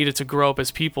what we needed to grow up as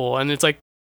people, and it's like,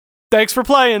 thanks for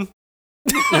playing.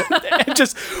 It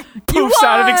just poofs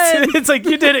out of existence. It's like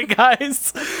you did it,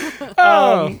 guys.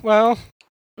 Well.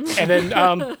 And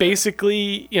then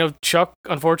basically, Chuck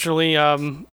unfortunately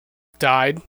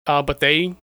died, but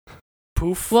they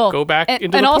go back into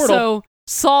the portal. And also,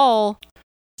 Saul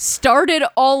started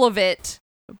all of it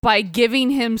by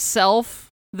giving himself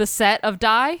the set of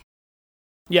die.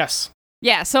 Yes.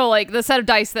 Yeah, so like the set of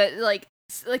dice that like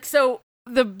so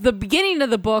the beginning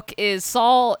of the book is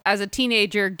Saul as a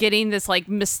teenager getting this like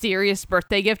mysterious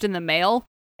birthday gift in the mail,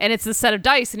 and it's the set of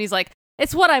dice, and he's like,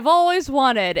 it's what I've always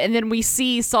wanted. And then we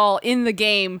see Saul in the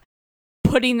game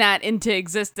putting that into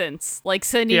existence, like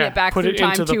sending it back through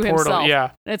time to himself. Yeah.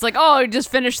 And it's like, oh, he just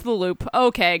finished the loop.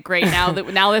 Okay, great.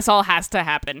 Now this all has to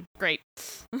happen. Great.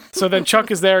 So then Chuck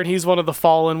is there, and he's one of the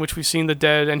fallen, which we've seen the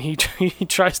dead, and he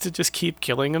tries to just keep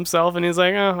killing himself, and he's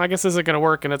like, oh, I guess this isn't gonna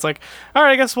work. And it's like, all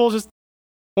right, I guess we'll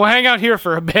hang out here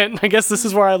for a bit. I guess this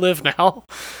is where I live now.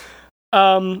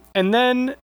 And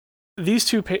then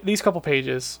these couple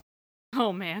pages.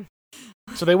 Oh, man.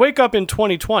 So they wake up in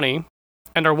 2020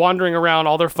 and are wandering around.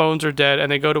 All their phones are dead,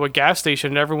 and they go to a gas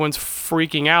station, and everyone's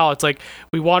freaking out. It's like,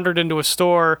 we wandered into a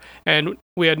store, and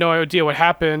we had no idea what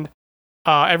happened.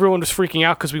 Everyone was freaking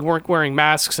out because we weren't wearing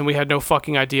masks, and we had no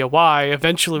fucking idea why.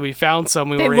 Eventually, we found some.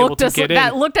 We were able to get in.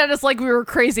 That looked at us like we were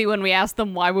crazy when we asked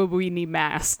them, why would we need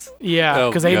masks? Yeah,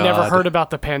 because they never heard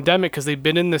about the pandemic because they've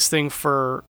been in this thing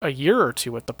for a year or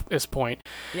two at this point.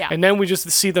 Yeah. And then we just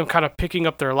see them kind of picking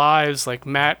up their lives. Like,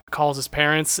 Matt calls his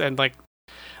parents, and like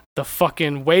the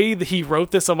fucking way that he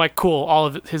wrote this, I'm like, cool,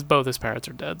 both his parents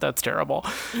are dead. That's terrible.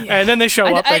 Yeah. And then they show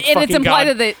up like, and it's implied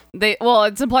that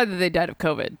it's implied that they died of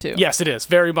COVID too. Yes, it is.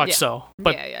 Very much so.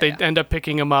 But they end up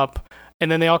picking him up, and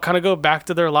then they all kind of go back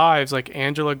to their lives. Like,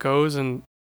 Angela goes and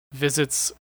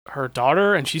visits her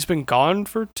daughter, and she's been gone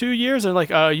for 2 years, and like,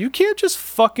 you can't just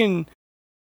fucking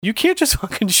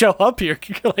show up here.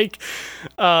 Like,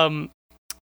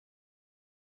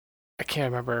 I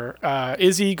can't remember.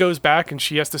 Izzy goes back, and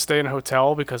she has to stay in a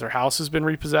hotel because her house has been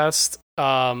repossessed.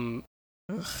 They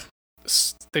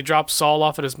drop Saul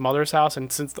off at his mother's house,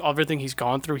 and since everything he's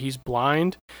gone through, he's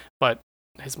blind, but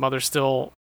his mother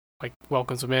still like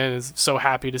welcomes him in, is so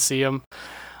happy to see him.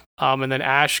 And then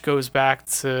Ash goes back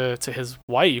to his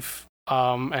wife,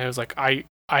 and it was like, I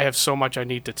have so much I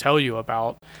need to tell you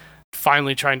about.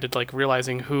 Finally trying to like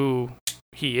realizing who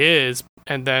he is,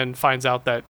 and then finds out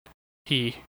that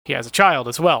he has a child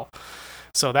as well.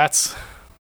 So that's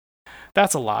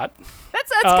a lot. That's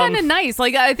kind of nice.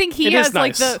 Like, I think he has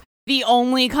like nice. the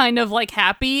only kind of like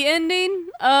happy ending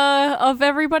of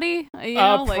everybody.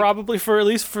 Probably for at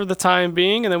least for the time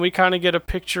being, and then we kind of get a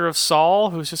picture of Saul,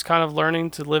 who's just kind of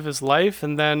learning to live his life,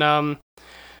 and then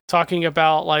talking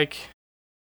about like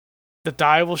the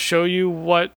die will show you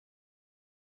what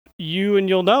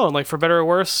you'll know, and like for better or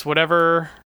worse, whatever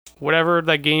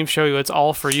that game show you, it's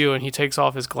all for you. And he takes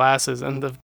off his glasses, and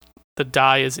the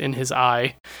die is in his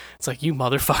eye. It's like, you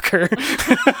motherfucker.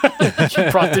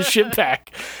 You brought this shit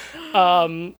back.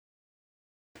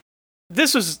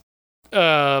 This was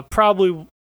probably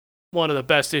one of the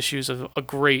best issues of a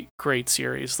great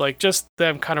series. Like, just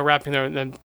them kind of wrapping there and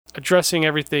then addressing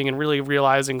everything and really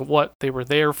realizing what they were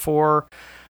there for.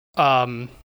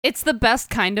 it's the best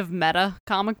kind of meta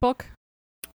comic book.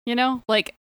 You know,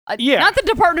 like Yeah. not that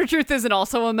Department of Truth isn't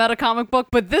also a meta comic book,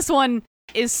 but this one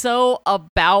is so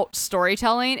about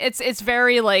storytelling. It's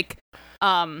very like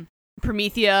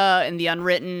Promethea and The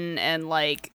Unwritten and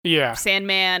like Yeah.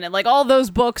 Sandman and like all those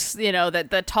books, you know,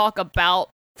 that talk about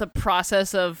the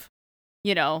process of,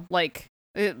 you know, like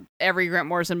every Grant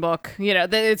Morrison book, you know,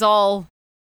 it's all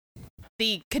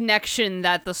the connection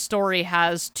that the story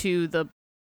has to the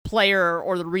player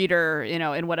or the reader, you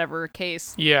know, in whatever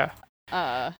case. Yeah.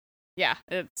 Yeah,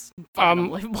 it's fucking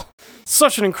unbelievable.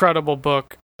 Such an incredible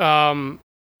book. I'm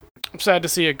sad to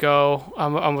see it go. I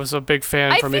was a big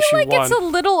fan from issue I feel like 1. it's a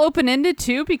little open-ended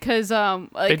too, because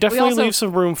like, They definitely leave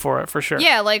some room for it, for sure.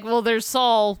 Yeah, like, well, there's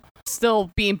Saul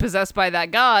still being possessed by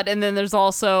that god, and then there's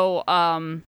also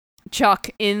Chuck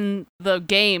in the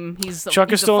game.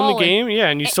 Chuck is he's still in the fallen. game, yeah,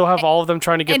 and you still have all of them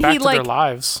trying to get and back he, to their like-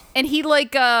 lives. And he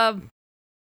like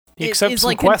He accepts is some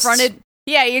like quests. confronted.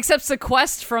 Yeah, he accepts a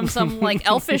quest from some like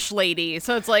elfish lady.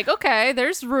 So it's like, okay,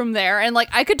 there's room there, and like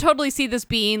I could totally see this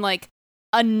being like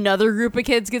another group of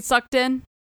kids get sucked in.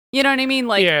 You know what I mean?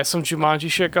 Like, Yeah, some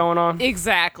Jumanji shit going on.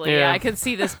 exactly. Yeah. Yeah, I could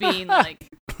see this being like,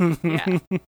 yeah.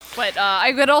 But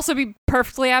I would also be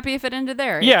perfectly happy if it ended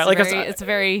there. Yeah, it's like I very, said, it's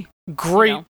very Great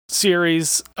you know.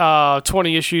 series.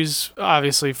 20 issues,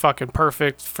 obviously fucking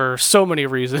perfect for so many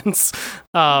reasons.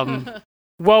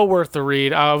 Well worth the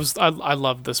read. I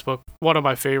loved this book. One of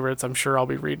my favorites. I'm sure I'll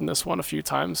be reading this one a few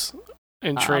times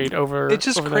in trade over. It's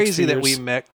just over the next crazy few that we years.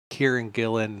 met Kieran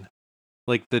Gillen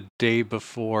like the day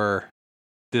before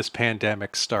this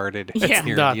pandemic started Yeah. here in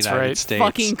the Nuts, United right? States.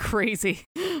 fucking crazy.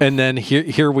 And then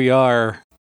here we are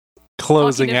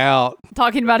closing Talking to- out.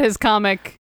 Talking about his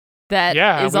comic that is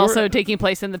Yeah, we were- also taking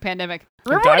place in the pandemic.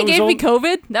 Remember guy when he was gave me old-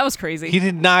 COVID? That was crazy. He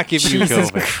did not give you Jesus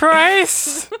COVID.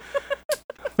 Christ!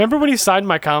 Remember when he signed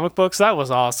my comic books? That was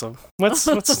awesome. Let's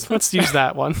use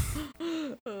that one.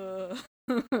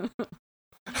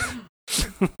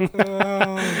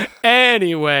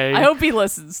 Anyway, I hope he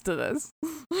listens to this.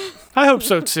 I hope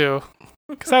so too,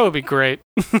 because that would be great.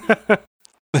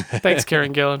 Thanks,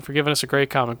 Karen Gillan, for giving us a great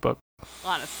comic book.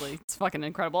 Honestly, it's fucking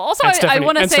incredible. Also, And I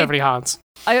want to say Stephanie Hans.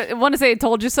 I want to say I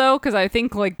told you so, because I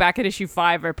think like back at issue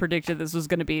 5, I predicted this was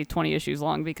going to be 20 issues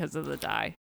long because of the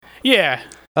die. Yeah,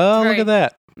 Oh, look Right. at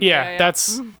that. yeah,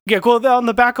 that's yeah. Well, on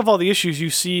the back of all the issues, you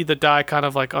see the die kind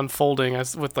of like unfolding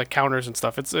as with like counters and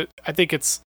stuff. I think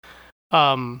it's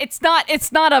It's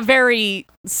not a very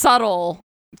subtle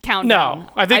countdown. no.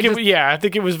 I think I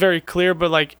think it was very clear, but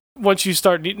like once you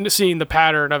start seeing the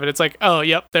pattern of it, it's like, oh,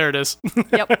 yep, there it is.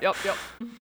 Yep.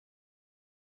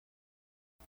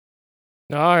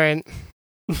 All right.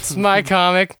 It's my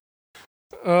comic.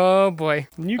 Oh, boy.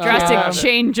 You Drastic Um,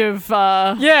 change of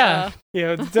Yeah.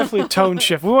 Yeah, it's definitely a tone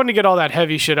shift. We wanted to get all that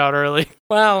heavy shit out early.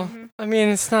 Well, I mean,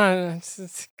 it's not.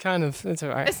 It's kind of. It's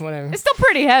alright. Whatever. it's still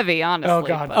pretty heavy, honestly. Oh,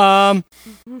 God.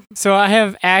 but- So I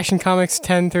have Action Comics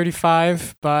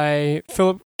 1035 by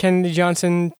Philip Kennedy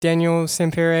Johnson, Daniel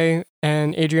Sampere,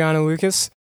 and Adriana Lucas.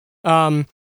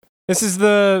 This is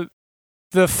the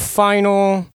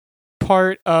final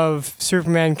part of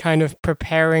Superman kind of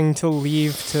preparing to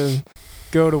leave to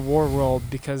go to Warworld,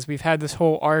 because we've had this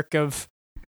whole arc of,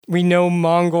 we know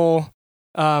Mongol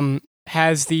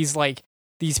has these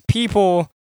people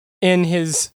on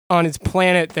his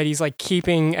planet that he's like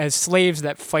keeping as slaves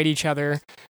that fight each other,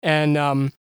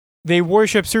 and they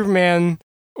worship Superman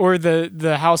or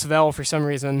the House of El for some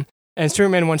reason, and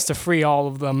Superman wants to free all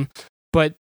of them,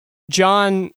 but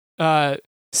John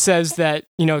says that,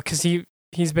 you know, because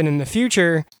he's been in the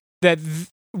future, that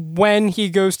when he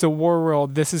goes to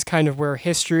Warworld, this is kind of where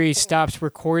history stops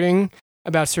recording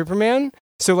about Superman.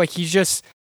 So like he's just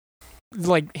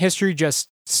like history just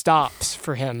stops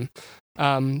for him.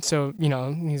 So you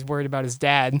know he's worried about his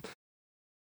dad.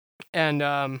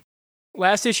 And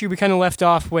last issue we kind of left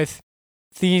off with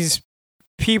these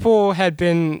people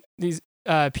from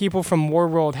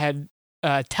Warworld had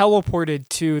teleported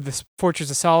to the Fortress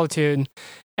of Solitude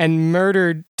and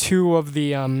murdered 2 of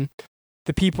the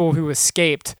people who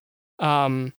escaped,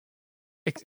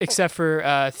 except for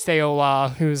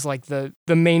Theola, who's like the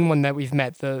main one that we've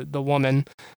met, the woman,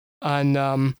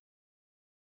 and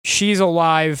she's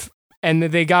alive, and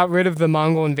they got rid of the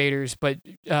Mongol invaders, but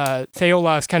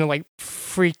Theola is kind of like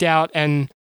freaked out and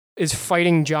is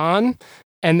fighting John,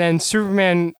 and then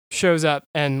Superman shows up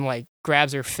and like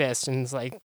grabs her fist and is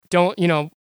like, "Don't, you know,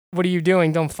 what are you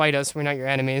doing? Don't fight us. We're not your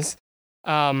enemies."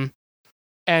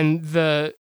 And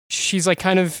she's like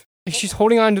she's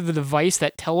holding on to the device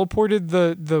that teleported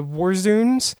the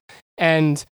Warzoons,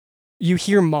 and you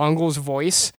hear Mongol's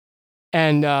voice,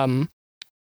 and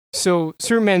so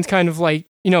Superman's kind of like,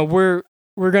 you know, we're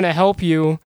we're gonna help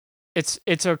you. It's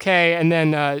okay. And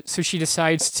then so she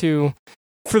decides to,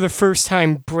 for the first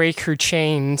time, break her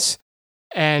chains,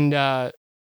 and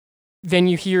then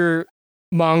you hear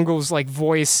Mongol's like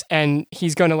voice, and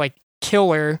he's gonna like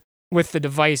kill her with the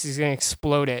device. He's gonna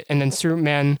explode it, and then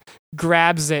Superman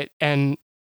grabs it and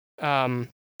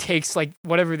takes like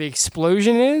whatever the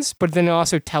explosion is, but then it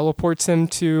also teleports him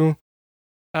to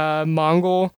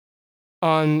Mongol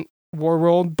on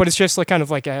Warworld. But it's just like kind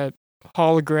of like a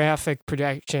holographic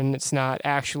projection. It's not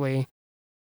actually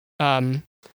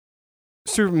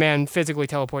Superman physically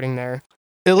teleporting there.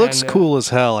 It looks And, cool as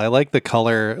hell. I like the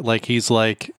color. Like he's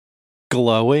like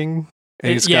glowing,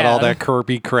 and he's got all that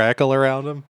Kirby crackle around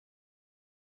him.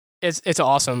 It's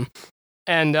awesome.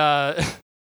 And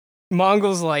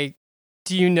Mongol's like,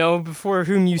 do you know before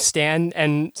whom you stand?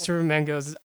 And Superman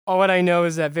goes, all what I know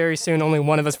is that very soon only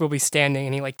one of us will be standing.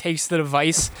 And he like takes the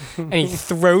device and he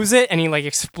throws it, and he like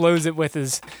explodes it with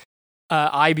his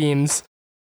eye beams.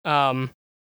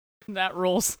 That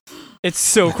rules. It's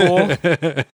so cool.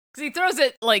 Because he throws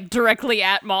it like directly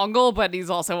at Mongol, but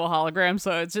he's also a hologram,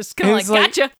 so it's just kind of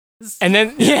like, gotcha. And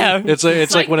then it's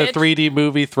like when a bitch. 3D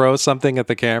movie throws something at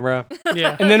the camera.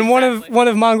 Yeah. And then one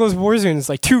of Mongol's war zones is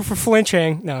like 2 for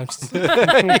flinching. No, I'm just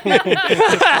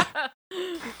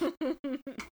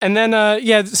And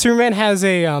then Superman has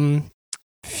a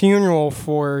funeral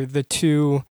for the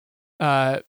 2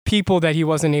 people that he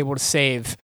wasn't able to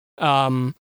save.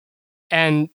 And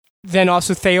then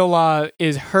also Theola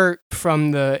is hurt from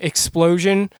the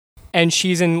explosion, and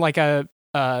she's in like a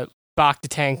Bacta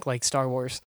tank like Star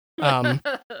Wars.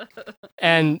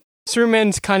 And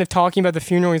Superman's kind of talking about the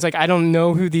funeral. He's like, I don't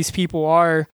know who these people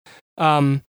are.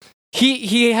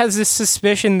 He has this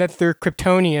suspicion that they're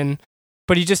Kryptonian,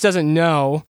 but he just doesn't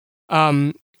know.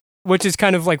 Which is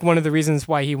kind of like one of the reasons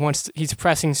why he's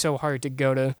pressing so hard to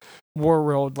go to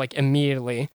Warworld like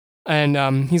immediately.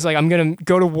 And he's like, I'm gonna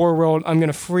go to Warworld. I'm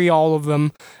gonna free all of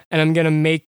them, and I'm gonna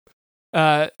make,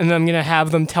 and then I'm gonna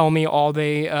have them tell me all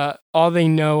they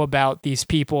know about these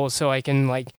people, so I can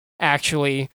like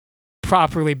actually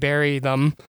properly bury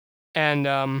them. And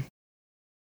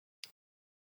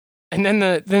then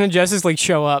the Justice League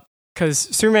show up because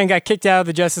Superman got kicked out of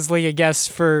the Justice League, I guess,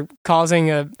 for causing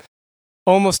a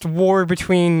almost war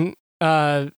between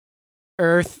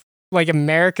Earth, like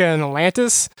America and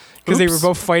Atlantis, because they were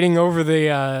both fighting over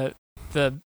the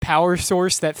power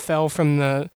source that fell from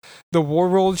the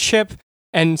Warworld ship,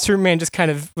 and Superman just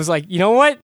kind of was like, you know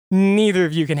what? Neither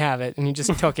of you can have it, and he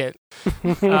just took it.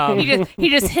 He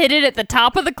just hid it at the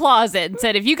top of the closet and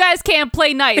said, "If you guys can't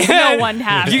play nice, no one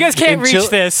has it. You guys can't reach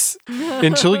this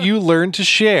until you learn to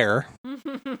share.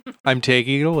 I'm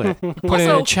taking it away. Put it in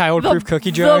a Also, childproof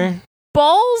cookie the jar."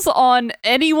 Balls on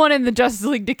anyone in the Justice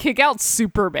League to kick out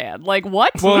Superman. Like,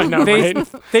 what? Well, know, right?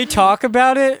 they talk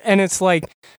about it, and it's like,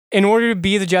 in order to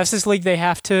be the Justice League, they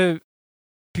have to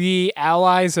be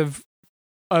allies of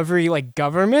every like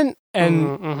government,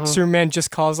 and Superman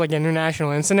just caused like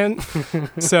international incident,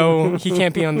 so he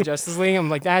can't be on the Justice League. I'm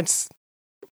like, that's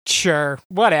sure,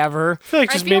 whatever. I feel like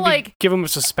I just feel maybe like- give him a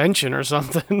suspension or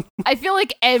something. I feel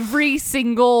like every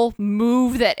single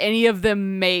move that any of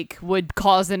them make would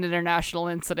cause an international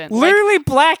incident. Like, Literally,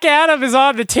 Black Adam is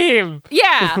on the team.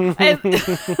 yeah. And-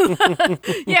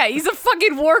 yeah, he's a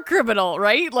fucking war criminal,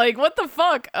 right? Like, what the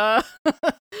fuck?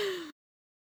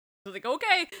 Like,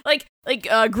 okay. Like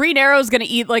Green Arrow's gonna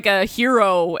eat, like, a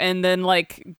hero and then,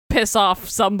 like, piss off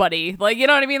somebody. Like, you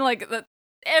know what I mean? Like,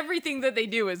 everything that they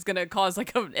do is gonna cause,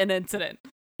 like, an incident.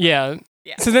 Yeah.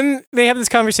 Yeah. So then they have this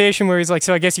conversation where he's like,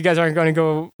 so I guess you guys aren't going to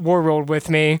go Warworld with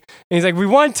me. And he's like, we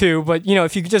want to, but, you know,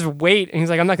 if you could just wait. And he's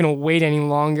like, I'm not going to wait any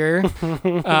longer.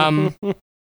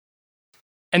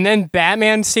 And then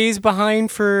Batman stays behind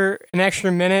for an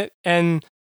extra minute, and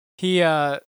he's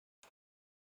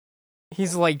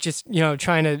like just, you know,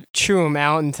 trying to chew him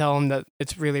out and tell him that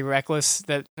it's really reckless,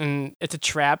 and it's a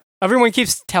trap. Everyone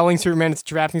keeps telling Superman it's a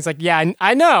trap, and he's like, yeah,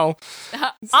 I know.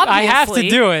 I have to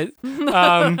do it.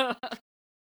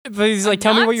 But he's like,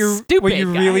 tell me not what you stupid,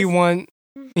 really guys. want.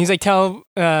 And he's like,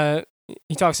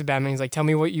 he talks to Batman. He's like, tell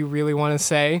me what you really want to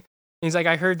say. And he's like,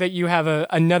 I heard that you have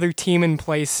another team in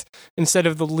place instead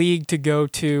of the League to go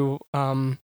to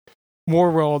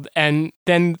Warworld. And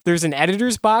then there's an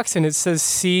editor's box, and it says,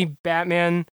 see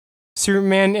Batman,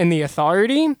 Superman, and the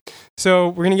Authority. So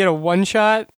we're going to get a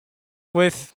one-shot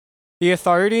with the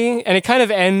Authority. And it kind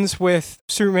of ends with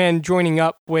Superman joining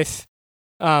up with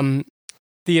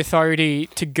the Authority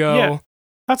to go. Yeah.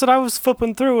 That's what I was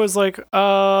flipping through. Was like,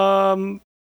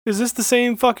 is this the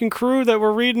same fucking crew that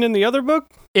we're reading in the other book?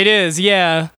 It is,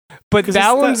 yeah. But 'Cause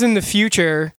that it's one's in the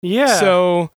future. Yeah.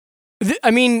 So,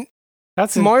 I mean,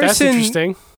 That's Morrison-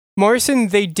 interesting. Morrison,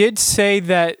 they did say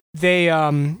that they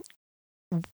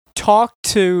talked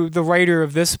to the writer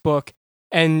of this book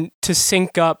and to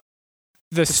sync up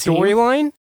the team?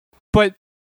 storyline, but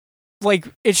like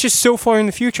it's just so far in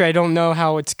the future. I don't know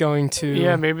how it's going to.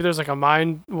 Yeah, maybe there's like a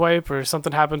mind wipe or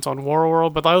something happens on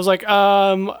Warworld. But I was like,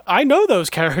 I know those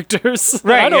characters.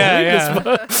 Right, I don't yeah,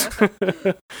 read this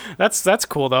book. That's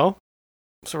cool though.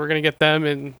 So we're gonna get them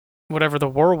in whatever the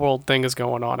Warworld thing is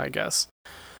going on. I guess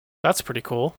that's pretty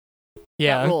cool.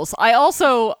 Yeah. That rules. I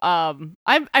also I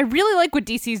really like what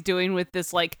DC's doing with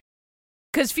this, like,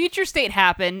 because Future State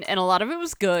happened and a lot of it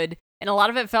was good and a lot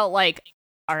of it felt like,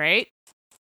 all right,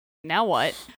 now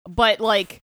what? But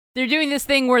like they're doing this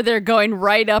thing where they're going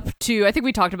right up to, I think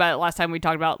we talked about it last time we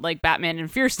talked about like Batman and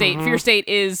Fear State. Mhm. Fear State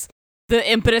is the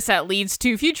impetus that leads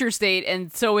to Future State,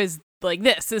 and so is like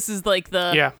this is like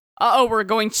the Yeah. we're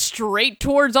going straight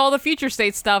towards all the Future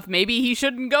State stuff. Maybe he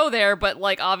shouldn't go there, but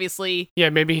like obviously Yeah,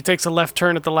 maybe he takes a left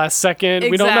turn at the last second.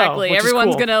 We don't know. exactly. Which is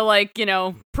Everyone's cool. gonna like,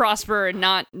 prosper and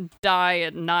not die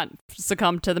and not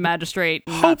succumb to the magistrate.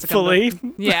 And not succumb to-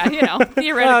 Hopefully. yeah, Well,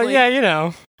 theoretically.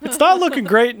 yeah, It's not looking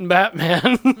great in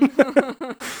Batman.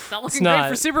 Not looking great not.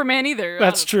 for Superman either.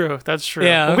 That's true. That's true.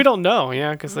 Yeah. Well, we don't know,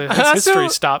 yeah, because his Also- history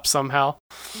stops somehow.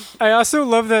 I also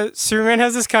love that Superman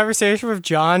has this conversation with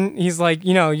John. He's like,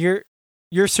 you're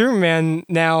Superman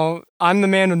now. I'm the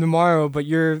man of tomorrow, but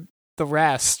you're the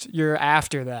rest. You're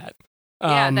after that.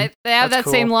 Yeah, they have that's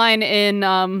that same cool. line in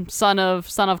Son of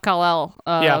Kal-El,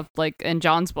 Yeah. like in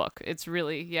John's book. It's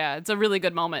really, it's a really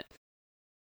good moment.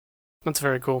 That's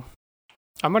very cool.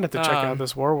 I might have to check out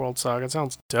this Warworld saga. It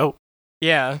sounds dope.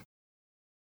 Yeah.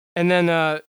 And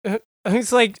then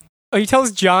he's like, he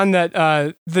tells John that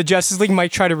the Justice League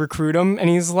might try to recruit him, and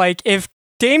he's like, if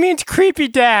Damien's creepy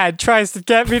dad tries to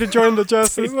get me to join the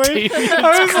Justice League,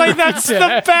 I was like, that's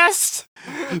the best.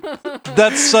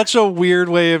 That's such a weird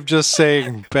way of just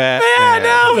saying Batman. Yeah, I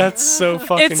know. That's so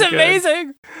fucking It's good.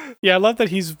 amazing. Yeah, I love that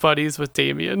he's buddies with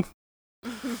Damien.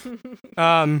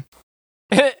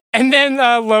 And then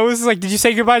Lois is like, did you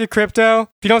say goodbye to Crypto? If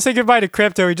you don't say goodbye to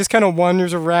Crypto, he just kind of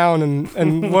wanders around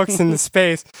and looks into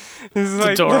space. He's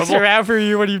like, adorable. looks around for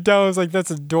you when you've done. I was like,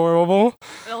 that's adorable.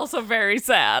 Also very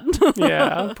sad.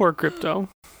 Yeah, poor Crypto.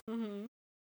 Mhm.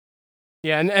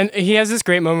 Yeah, and he has this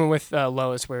great moment with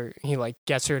Lois where he like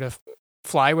gets her to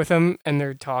fly with him, and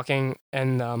they're talking,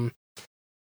 and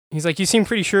he's like, you seem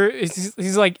pretty sure.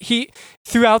 He's like,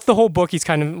 throughout the whole book, he's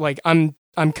kind of like, I'm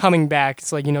coming back.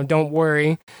 It's like, don't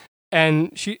worry.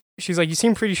 And she's like, you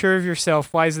seem pretty sure of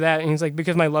yourself. Why is that? And he's like,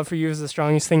 because my love for you is the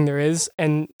strongest thing there is.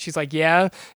 And she's like, yeah,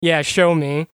 show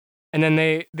me. And then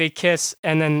they kiss,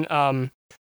 and then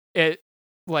it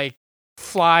like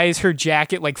flies, her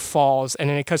jacket like falls, and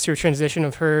then it cuts to a transition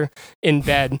of her in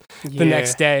bed the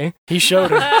next day. He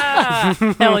showed her.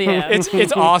 Hell yeah.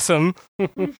 It's awesome.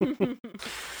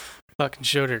 Fucking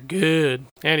showed her good.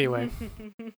 Anyway.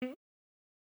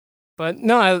 But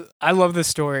no, I love this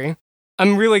story.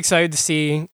 I'm really excited to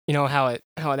see, how it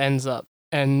ends up.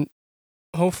 And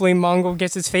hopefully Mongol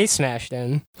gets his face smashed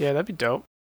in. Yeah, that'd be dope.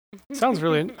 Sounds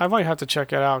really... I might have to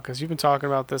check it out because you've been talking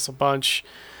about this a bunch.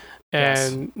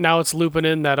 And now it's looping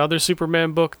in that other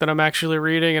Superman book that I'm actually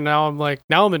reading. And now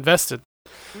I'm invested.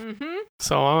 Mhm.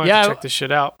 So I might have to check this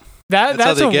shit out. That's how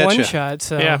That's they a get one ya. shot.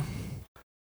 So Yeah.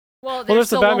 Well, Well, there's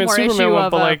the still Batman one more Superman issue one,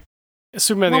 of, but like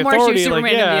Superman one the more issue of Authority, Superman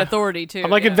like and the yeah. Authority too. I'm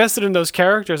like yeah. invested in those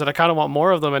characters and I kind of want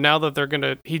more of them. And now that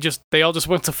they all just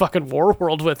went to fucking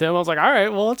Warworld with him. I was like, all right,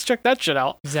 well, let's check that shit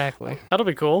out. exactly. That'll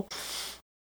be cool.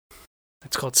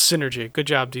 It's called Synergy. Good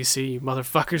job, DC. You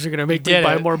motherfuckers are going to make me did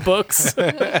buy it. more books.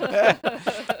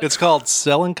 It's called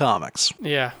Selling Comics.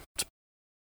 Yeah.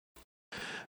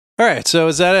 All right, so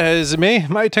is it me?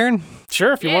 My turn?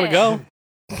 Sure, if you want to go.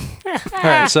 All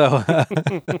right, so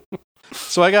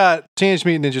so I got Teenage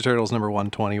Mutant Ninja Turtles number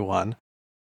 121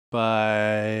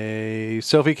 by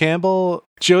Sophie Campbell,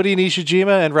 Jody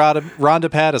Nishijima, and Rhonda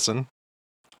Pattison.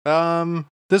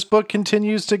 This book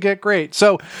continues to get great.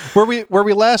 So where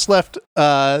we last left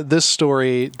this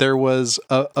story, there was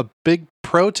a big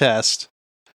protest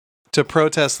to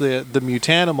protest the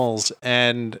Mutanimals,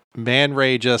 and Man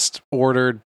Ray just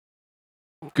ordered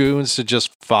goons to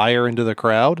just fire into the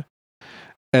crowd.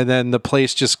 And then the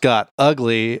place just got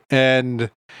ugly,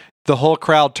 and the whole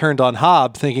crowd turned on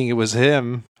Hob, thinking it was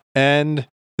him. And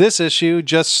this issue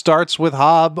just starts with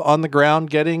Hob on the ground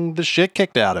getting the shit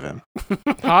kicked out of him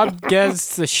Hob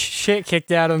gets the shit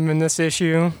kicked out of him in this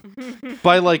issue.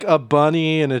 by like a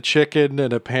bunny and a chicken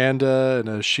and a panda and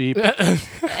a sheep.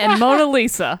 and Mona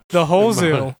Lisa. The whole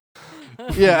zoo.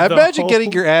 Yeah, The imagine whole-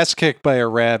 getting your ass kicked by a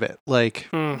rabbit. Like,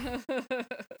 Hmm.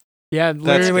 Yeah,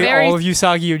 literally Very- all of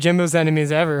Usagi Yojimbo's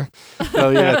enemies ever. Oh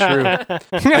yeah, true.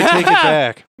 I take it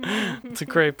back. It's a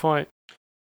great point.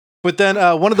 But then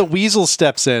one of the weasels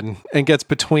steps in and gets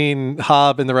between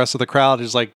Hob and the rest of the crowd.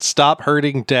 He's like, "Stop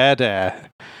hurting Dada."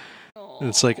 And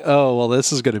it's like, oh, well,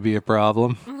 this is going to be a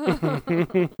problem. Don't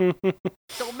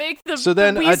make the, So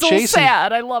then, the weasel Jason-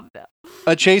 sad. I love that.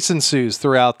 A chase ensues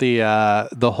throughout the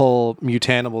whole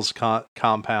Mutanimals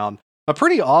compound. A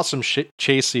pretty awesome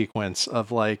chase sequence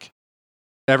of like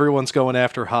everyone's going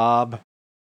after Hob.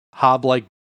 Hob like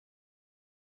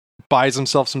buys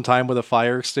himself some time with a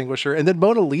fire extinguisher, and then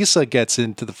Mona Lisa gets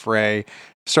into the fray,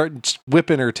 starts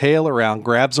whipping her tail around,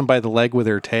 grabs him by the leg with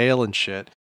her tail and shit.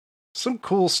 Some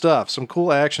cool stuff, some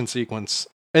cool action sequence.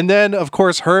 And then, of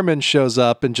course, Herman shows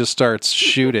up and just starts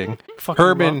shooting. Fucking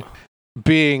Herman love-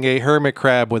 being a hermit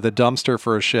crab with a dumpster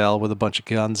for a shell with a bunch of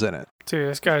guns in it. Dude,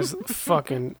 this guy's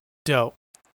fucking dope.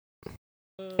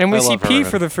 And we I see love P Herman.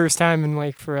 for the first time in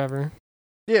like forever.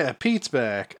 Yeah, Pete's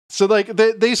back. So like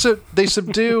they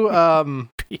subdue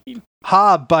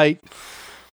Hob by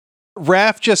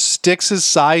Raph just sticks his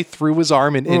scythe through his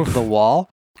arm and into Oof. the wall.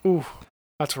 Ooh,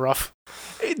 that's rough.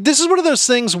 This is one of those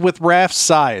things with Raph's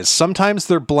size. Sometimes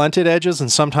they're blunted edges and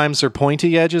sometimes they're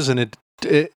pointy edges, and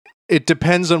it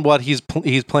depends on what he's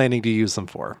planning to use them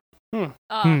for.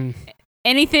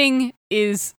 Anything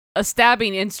is a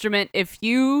stabbing instrument if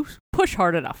you push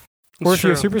hard enough. Or if you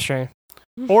have True. super strength.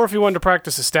 Or if you wanted to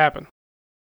practice a stabbing.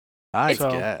 I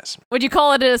So- guess. Would you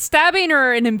call it a stabbing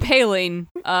or an impaling?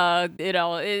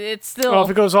 It's still. Oh, if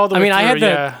it goes all the I way mean, I through,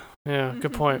 had that- yeah,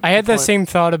 good point. I had good that point. same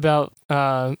thought about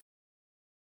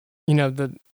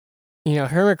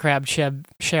hermit crab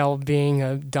shell being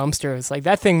a dumpster. It's like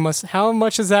that thing how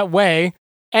much does that weigh?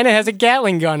 And it has a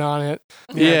Gatling gun on it.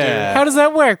 Yeah. How does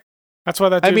that work? That's why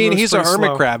that I dude mean, moves he's a pretty hermit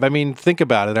slow. crab. I mean, think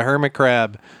about it. A hermit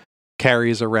crab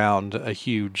carries around a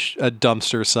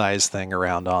dumpster size thing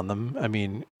around on them. I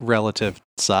mean, relative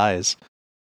size.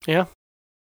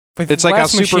 With It's like how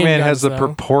less machine Superman has guns, the though.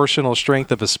 proportional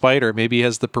strength of a spider. Maybe he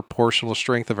has the proportional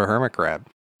strength of a hermit crab.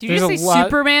 Did you there's say a lot-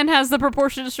 Superman has the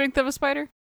proportionate strength of a spider?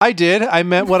 I did. I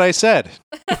meant what I said.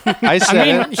 I said I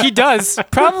mean, it. he does.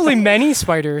 Probably many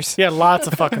spiders. Yeah, lots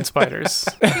of fucking spiders.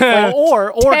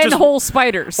 or 10 just whole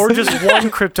spiders. or just one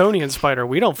Kryptonian spider.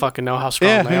 We don't fucking know how strong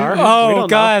Yeah. they are. We Oh, don't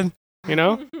God. know, you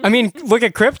know? I mean, look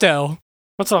at Crypto.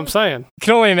 That's what I'm saying. You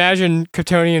can only imagine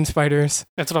Kryptonian spiders.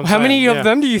 That's what I'm How saying. many yeah. of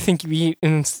them do you think you eat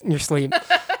in your sleep?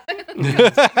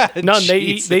 None. They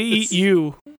eat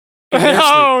you. in their sleep.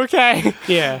 Oh, okay.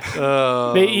 Yeah.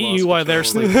 Oh, They eat you while they're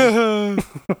sleeping.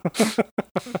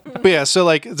 But yeah, so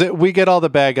like we get all the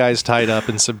bad guys tied up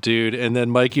and subdued, and then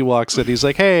Mikey walks in. He's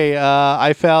like, "Hey,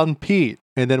 I found Pete,"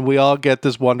 and then we all get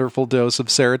this wonderful dose of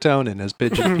serotonin as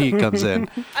Pigeon Pete comes in.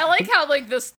 I like how like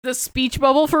the speech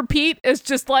bubble for Pete is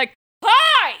just like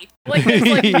hi. Like there's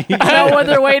like no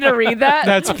other way to read that.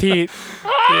 That's Pete.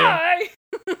 Hi.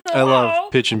 I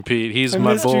love Pigeon Pete. He's I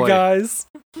my missed boy. you guys.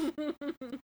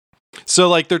 So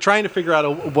like they're trying to figure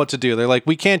out what to do. They're like,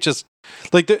 we can't just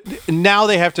now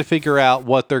they have to figure out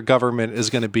what their government is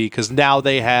going to be because now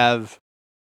they have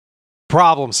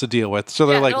problems to deal with. So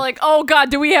they're Yeah, like, oh god,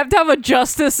 do we have to have a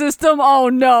justice system? Oh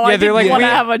no, Yeah, I they're didn't like, want to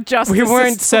we- have a justice We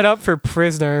weren't system. set up for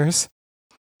prisoners.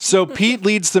 so Pete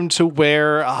leads them to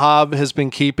where Hob has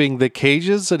been keeping the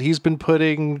cages that he's been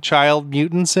putting child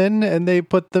mutants in, and they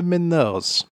put them in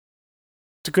those.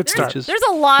 It's a good start. Which is There's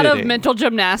a lot of fitting. mental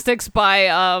gymnastics by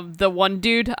the one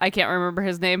dude. I can't remember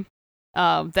his name.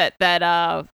 Oh, can't-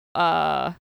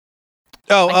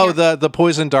 the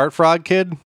poison dart frog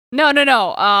kid. no.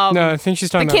 No, I think she's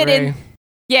talking the about kid Ray. in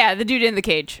yeah, the dude in the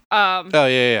cage. Oh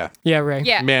yeah, Yeah, Ray.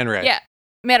 Yeah, Man Ray. yeah,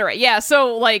 Manta Ray. Yeah,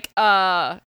 so like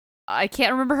I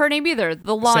can't remember her name either.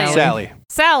 The lion. Sally.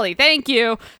 Sally, thank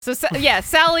you. So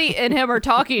Sally and him are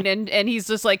talking, and he's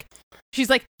just like, she's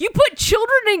like, you put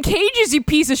children in cages, you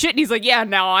piece of shit. And he's like, yeah,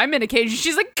 now I'm in a cage. And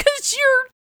she's like, cause you're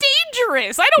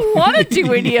dangerous. I don't want to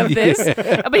do any of this.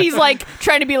 But he's like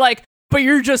trying to be like, but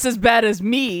you're just as bad as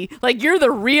me. Like you're the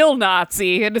real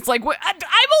Nazi. And it's like, I'm only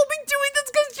doing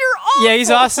this because you're awful.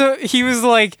 Yeah, he was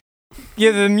like,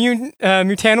 yeah, the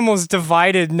mutanimals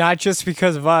divided not just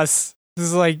because of us. This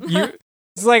is like,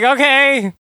 it's like,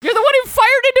 okay. You're the one who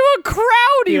fired into a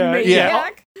crowd, you Yeah,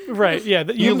 maniac. Right, yeah.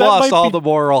 You that lost might all be- the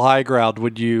moral high ground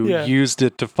when you Yeah. used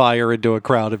it to fire into a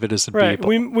crowd of innocent Right. people.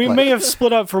 We Like- may have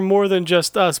split up for more than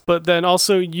just us, but then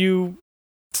also you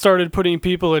started putting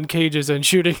people in cages and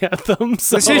shooting at them.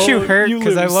 So This issue hurt you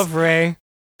because I lose. love Ray.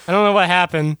 I don't know what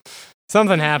happened.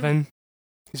 Something happened.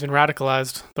 He's been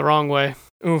radicalized the wrong way.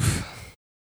 Oof.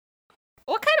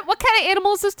 What kind of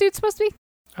animal is this dude supposed to be?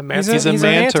 A man. He's He's a He's a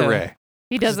manta manta. ray.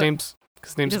 He his doesn't. name's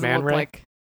He doesn't Man look Ray. like.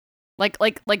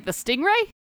 Like the stingray?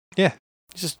 He's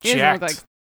just He doesn't jacked. look like.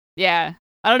 Yeah.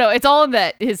 I don't know. It's all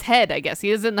in his head, I guess.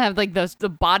 He doesn't have like the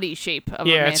body shape of a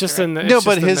Yeah, manta it's just ray. in the. No, it's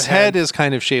but just in his the head is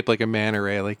kind of shaped like a manta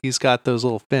ray. Like he's got those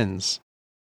little fins.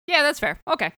 Yeah, that's fair.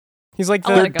 Okay. He's like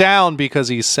I'll let They're it go. down because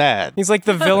he's sad. he's like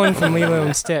the villain from Lilo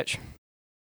and Stitch.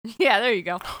 Yeah, there you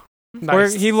go. Or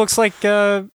Nice. he looks like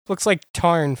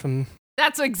Tarn from.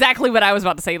 That's exactly what I was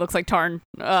about to say. He looks like Tarn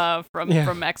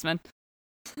from X-Men.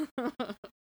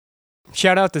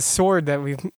 Shout out the sword that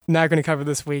we're not going to cover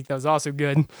this week. That was also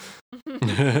good.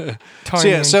 Tarn So,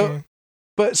 yeah, so-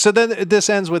 Mandarin. So then this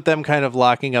ends with them kind of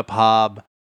locking up Hob,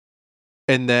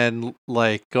 and then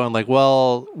like going like,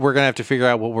 well, we're gonna have to figure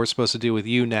out what we're supposed to do with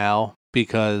you now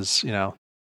because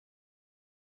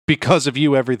because of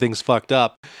you everything's fucked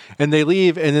up. And they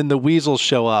leave, and then the weasels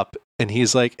show up, and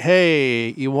he's like, hey,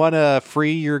 you want to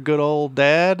free your good old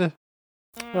dad?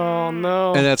 Oh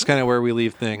no. And that's kind of where we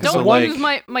leave things. Don't So, lose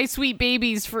like, my sweet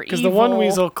babies for evil. Because the one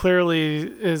weasel clearly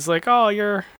is like, oh,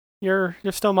 you're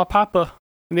still my papa,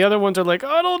 and the other ones are like,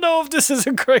 I don't know if this is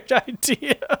a great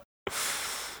idea.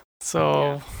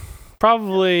 So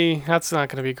probably that's not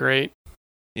going to be great.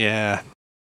 yeah.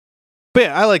 But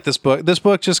yeah, I like this book. This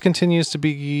book just continues to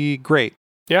be great.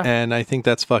 Yeah. And I think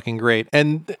that's fucking great.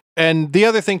 And the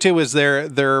other thing too is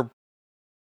they're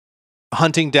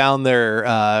hunting down their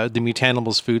the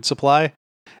Mutanimals food supply.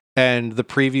 And the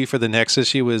preview for the next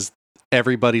issue is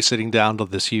everybody sitting down to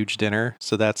this huge dinner.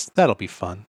 So that'll be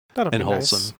fun That'll and be nice.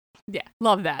 wholesome. Yeah,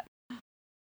 love that.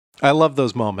 I love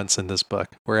those moments in this book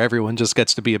where everyone just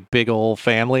gets to be a big old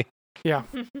family. Yeah,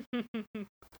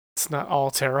 it's not all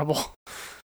terrible.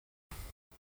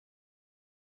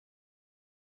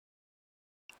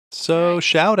 So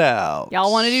shout out.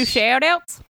 Y'all want to do shout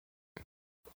outs?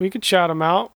 We could shout them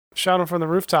out. Shout them from the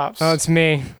rooftops. Oh, it's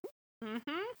me.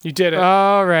 You did it.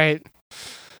 All right.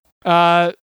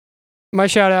 My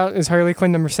shout out is Harley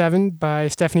Quinn #7 by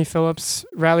Stephanie Phillips,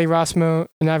 Riley Rossmo,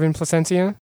 and Ivan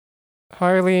Placencia.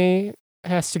 Harley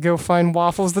has to go find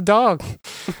Waffles the dog.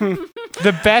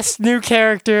 The best new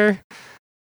character.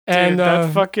 Dude, And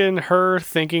that fucking her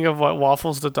thinking of what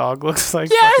Waffles the dog looks like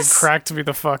Yes! fucking cracked me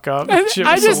the fuck up. And Shit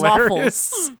I was just-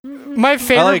 hilarious. my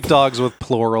favorite I like dogs with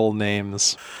plural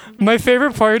names. My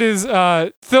favorite part is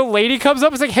the lady comes up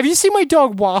and is like, have you seen my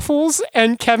dog Waffles?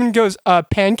 And Kevin goes,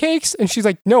 pancakes? And she's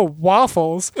like, no,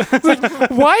 waffles. It's like,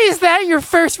 why is that your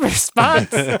first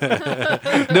response?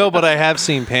 No, but I have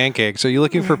seen pancakes. Are you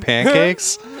looking for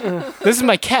pancakes? This is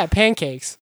my cat,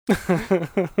 Pancakes.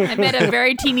 I met a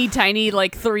very teeny tiny,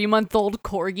 like 3-month-old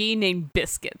corgi named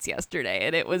Biscuits yesterday,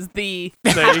 and it was the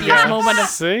There you happiest go. moment of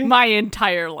See? my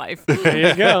entire life. There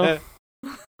you go.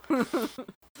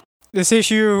 This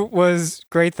issue was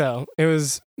great, though. It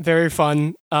was very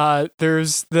fun.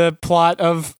 There's the plot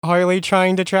of Harley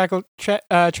trying to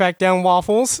track down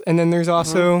Waffles, and then there's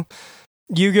also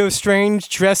Hugo Strange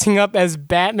dressing up as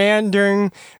Batman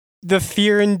during the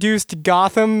fear-induced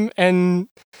Gotham and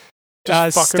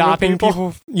Just fucking with stopping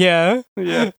people. Yeah.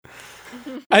 Yeah.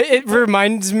 It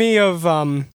reminds me of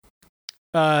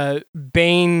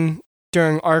Bane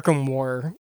during Arkham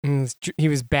War. He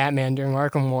was Batman during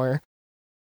Arkham War.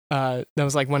 That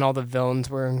was like when all the villains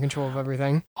were in control of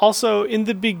everything. Also, in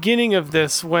the beginning of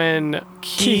this, when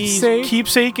Keepsake?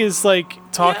 Keepsake is like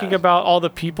talking about all the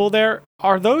people there,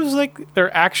 are those like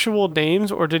their actual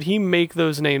names, or did he make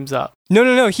those names up?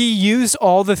 No. He used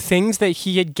all the things that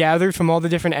he had gathered from all the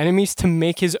different enemies to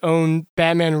make his own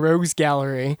Batman Rogues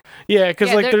Gallery. Yeah, because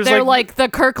Yeah, like they're like the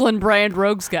Kirkland brand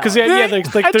rogues guy. because yeah,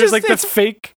 like I there's just- like it's-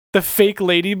 the fake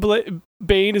lady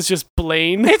Bane is just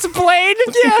Blaine. It's Blade!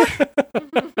 Yeah!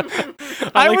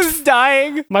 I liked- was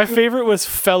dying. My favorite was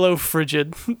Fellow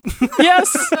Frigid.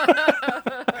 Yes!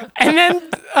 And then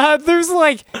there's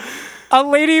like a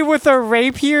lady with a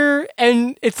rapier,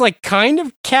 and it's like kind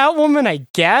of Catwoman, I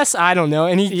guess. I don't know.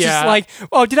 And he's just Yeah. like,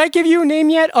 oh, did I give you a name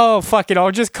yet? Oh, fuck it.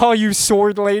 I'll just call you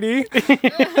Sword Lady.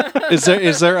 Is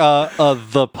there a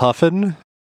the Puffin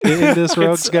in this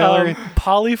rogues It's gallery?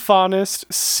 Polyphonist,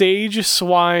 Sage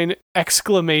Swine,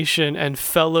 exclamation, and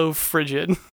Fellow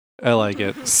Frigid. I like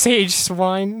it. Sage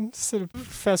Swine instead of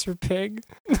Professor Pig.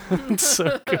 It's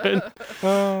so good.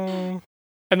 Oh.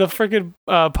 And the freaking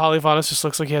Polyphonist just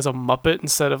looks like he has a Muppet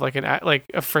instead of like an actual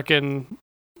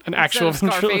Instead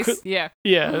of Scarface. Yeah.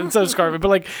 Yeah, instead of Scarface, but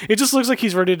like it just looks like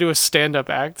he's ready to do a stand-up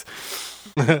act.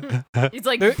 He's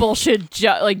like bullshit,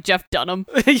 like Jeff Dunham.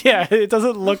 Yeah, it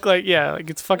doesn't look like like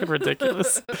it's fucking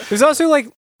ridiculous. There's also like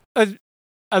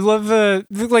I love the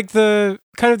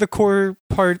kind of the core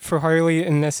part for Harley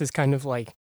in this is kind of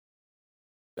like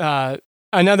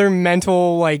another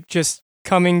mental like just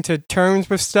coming to terms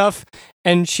with stuff,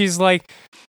 and she's like,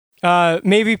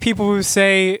 Maybe people who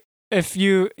say if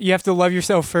you have to love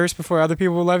yourself first before other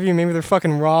people will love you, maybe they're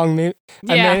fucking wrong. I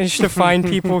managed to find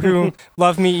people who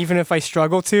love me even if I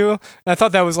struggle to. I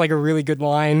thought that was like a really good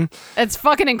line. It's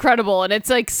fucking incredible, and it's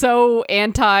like so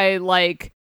anti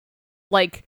like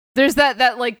there's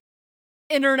that like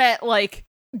internet like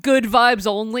good vibes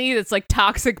only. That's like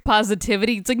toxic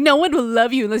positivity. It's like no one will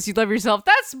love you unless you love yourself.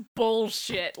 That's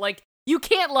bullshit. Like you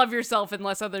can't love yourself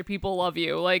unless other people love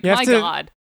you. Like my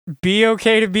God. Be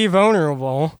okay to be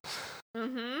vulnerable.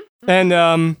 Mm-hmm.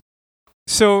 And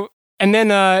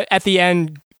then at the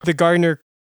end, the gardener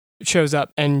shows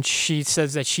up and she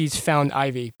says that she's found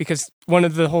Ivy, because one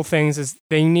of the whole things is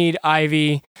they need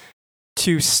Ivy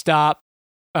to stop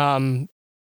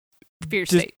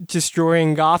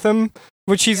destroying Gotham,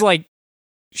 which she's like,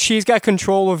 she's got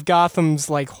control of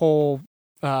Gotham's like whole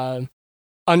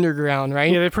underground,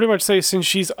 right? Yeah, they pretty much say since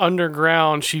she's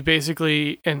underground, she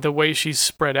basically, and the way she's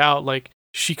spread out, like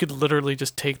she could literally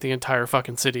just take the entire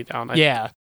fucking city down. Yeah.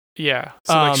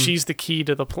 So like she's the key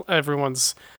to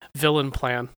everyone's villain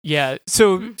plan. Yeah.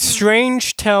 So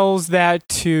Strange tells that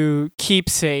to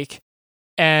Keepsake,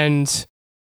 and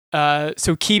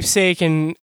so Keepsake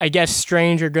and I guess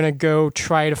Strange are gonna go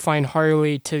try to find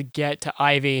Harley to get to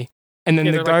Ivy, and then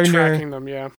the gardener like tracking them,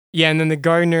 and then the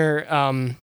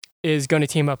gardener is going to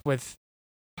team up with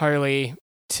Harley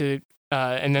to,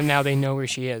 and then now they know where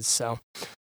she is. So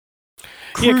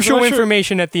crucial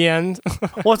information at the end.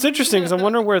 Well, it's interesting because I'm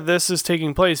wondering where this is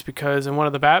taking place, because in one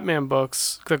of the Batman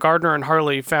books, the gardener and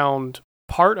Harley found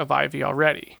part of Ivy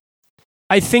already.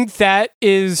 I think that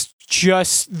is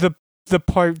just the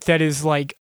part that is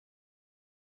like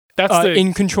that's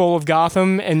in control of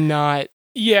Gotham and not.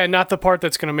 Yeah, not the part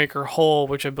that's going to make her whole,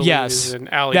 which I believe is in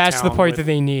Alley. That's the part that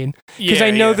they need. Because I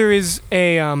know there is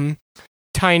a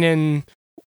Tynan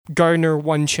Gardner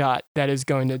one-shot that is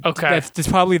going to... Okay. That's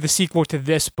probably the sequel to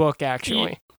this book,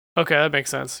 actually. Okay, that makes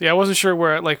sense. Yeah, I wasn't sure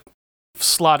where it like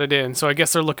slotted in, so I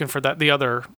guess they're looking for the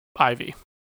other Ivy.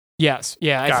 Yes,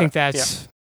 yeah, I think that's... Yeah.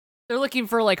 They're looking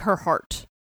for like her heart.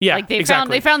 Yeah, like they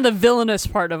exactly. found the villainous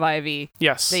part of Ivy.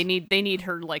 Yes. They need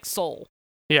her like soul.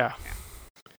 Yeah.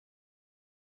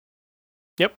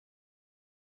 Yep.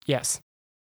 Yes.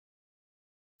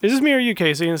 Is this me or you,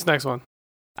 Casey, in this next one?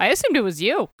 I assumed it was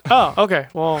you. Oh, okay.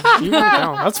 Well, you wrote it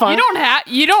down. That's fine.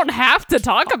 You don't have to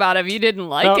talk about it if you didn't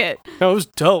like it. No, it was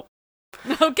dope.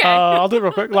 Okay. I'll do it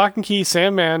real quick. Lock and Key,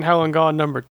 Sandman, Hell and Gone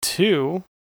 #2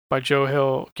 by Joe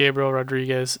Hill, Gabriel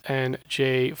Rodriguez, and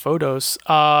Jay Fodos.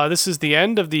 This is the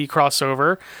end of the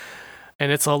crossover,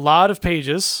 and it's a lot of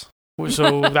pages,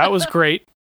 so that was great.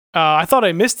 I thought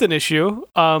I missed an issue,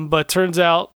 but turns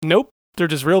out, nope, they're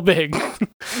just real big.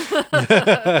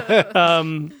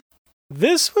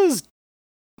 This was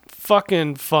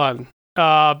fucking fun.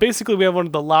 Basically, we have one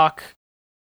of the Locke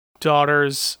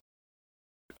daughters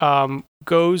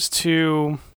goes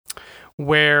to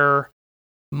where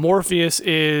Morpheus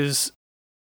is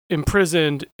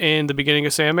imprisoned in the beginning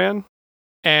of Sandman,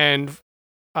 and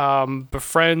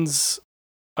befriends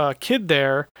a kid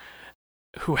there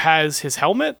who has his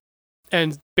helmet,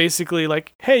 and basically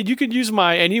like, hey, you could use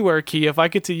my anywhere key if I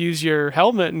get to use your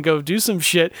helmet and go do some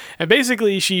shit. And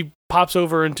basically she pops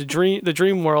over into the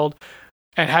dream world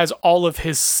and has all of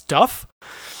his stuff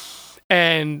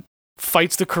and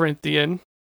fights the Corinthian,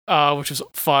 which is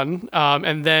fun.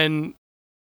 And then,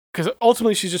 because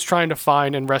ultimately she's just trying to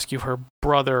find and rescue her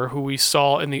brother, who we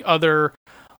saw in the other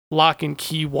Lock and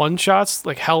Key one-shots,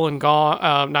 like Hell and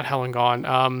Gone, not Hell and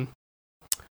Gone,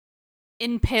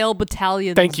 Impale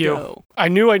Battalion. Thank you. Go. I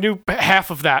knew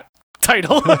half of that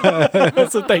title.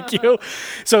 So thank you.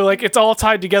 So like it's all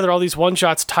tied together, all these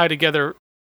one-shots tie together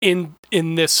in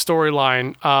this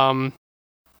storyline.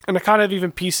 And it kind of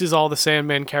even pieces all the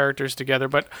Sandman characters together,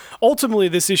 but ultimately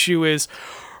this issue is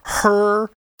her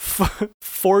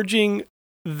forging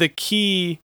the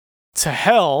key to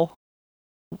hell,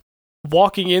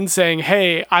 walking in saying,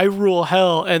 "Hey, I rule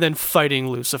hell," and then fighting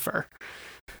Lucifer.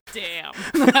 Damn,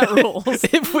 that rules.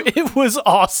 It was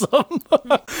awesome.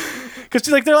 Because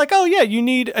like they're like, oh yeah, you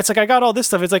need. It's like I got all this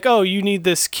stuff. It's like, oh, you need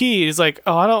this key. It's like,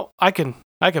 oh, I can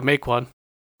make one.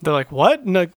 They're like, what?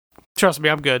 No, trust me,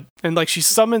 I'm good. And like she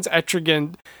summons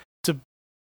Etrigan to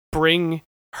bring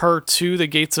her to the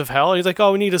gates of hell. And he's like,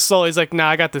 oh, we need a soul. He's like, nah,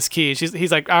 I got this key.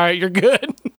 He's like, all right, you're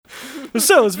good.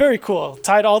 So it's very cool.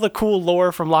 Tied all the cool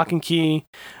lore from Lock and Key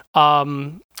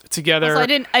together. Also, I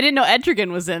didn't know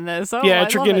Etrigan was in this. Oh, yeah,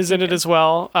 Etrigan is in it as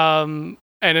well. And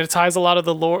it ties a lot of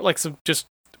the lore, like some just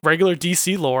regular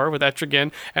DC lore with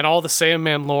Etrigan, and all the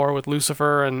Sandman lore with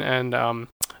Lucifer and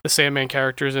the Sandman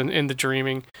characters in the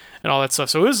dreaming and all that stuff.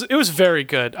 So it was very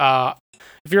good.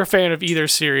 If you're a fan of either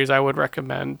series, I would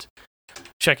recommend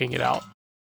checking it out.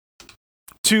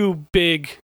 2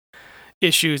 big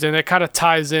issues, and it kind of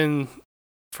ties in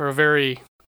for a very,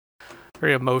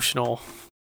 very emotional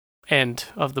end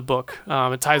of the book.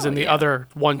 It ties in the other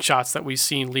one-shots that we've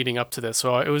seen leading up to this.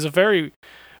 So it was a very,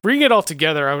 reading it all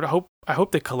together, I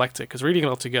hope they collect it, because reading it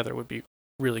all together would be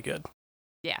really good.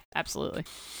 Yeah, absolutely.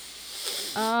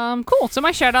 Cool. So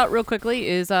my shout out real quickly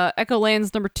is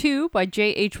Echolands #2 by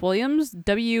J.H. Williams,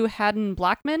 W. Haddon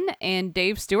Blackman, and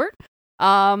Dave Stewart.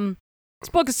 This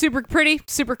book is super pretty,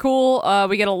 super cool.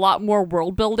 We get a lot more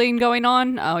world building going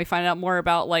on. We find out more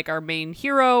about like our main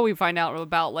hero. We find out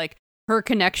about like her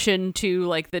connection to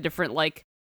like the different like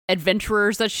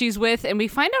adventurers that she's with, and we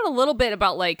find out a little bit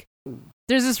about like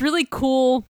there's this really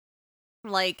cool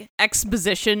like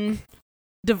exposition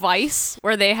device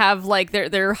where they have like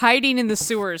they're hiding in the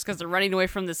sewers because they're running away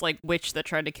from this like witch that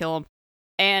tried to kill them,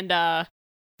 and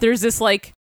there's this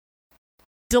like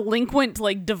delinquent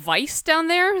like device down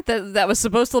there that was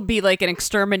supposed to be like an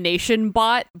extermination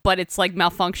bot, but it's like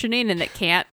malfunctioning and it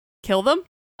can't kill them.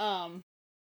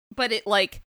 But it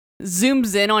like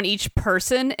zooms in on each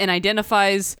person and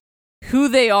identifies who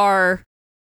they are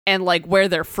and like where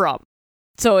they're from.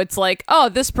 So it's like, oh,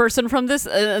 this person from this,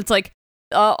 it's like,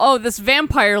 oh, this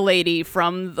vampire lady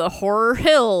from the Horror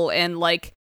Hill, and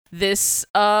like this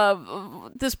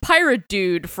pirate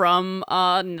dude from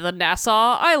the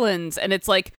Nassau Islands, and it's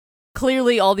like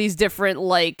clearly all these different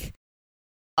like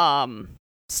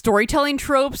storytelling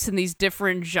tropes and these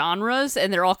different genres,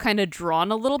 and they're all kind of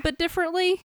drawn a little bit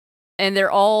differently, and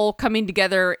they're all coming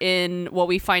together in what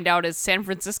we find out is San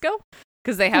Francisco,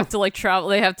 because they have to like travel,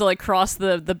 they have to like cross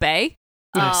the bay.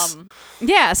 Nice.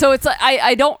 Yeah, so it's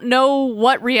I don't know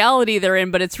what reality they're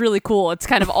in, but it's really cool. It's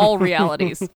kind of all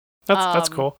realities. That's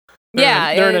cool.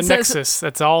 They're in a nexus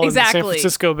that's all in the San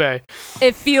Francisco Bay.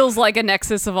 It feels like a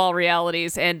nexus of all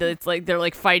realities, and it's like they're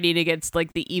like fighting against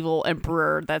like the evil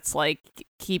emperor that's like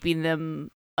keeping them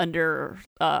under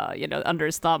under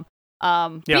his thumb.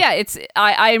 Yeah, it's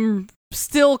I'm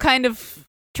still kind of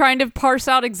trying to parse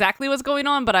out exactly what's going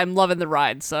on, but I'm loving the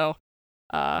ride. So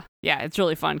yeah, it's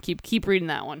really fun. Keep reading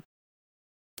that one.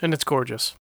 And it's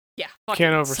gorgeous. Yeah.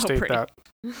 Can't overstate that.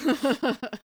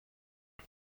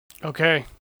 Okay.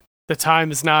 The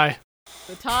time is nigh.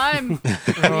 The time.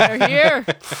 We are here.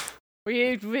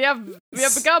 We have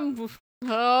become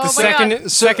the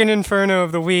second inferno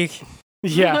of the week.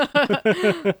 Yeah.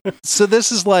 So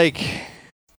this is like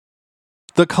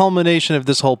the culmination of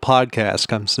this whole podcast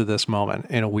comes to this moment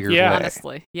in a weird way.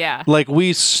 Honestly, yeah. Like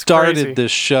we started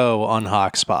this show on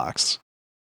Hoxpox.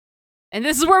 And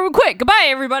this is where we quit. Goodbye,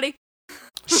 everybody.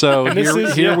 So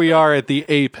here we are at the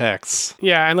apex.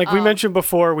 Yeah, and like we mentioned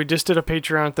before, we just did a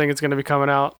Patreon thing. It's going to be coming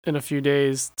out in a few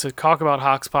days to talk about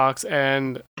Hoxpox.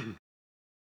 And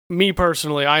me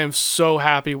personally, I am so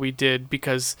happy we did,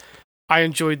 because I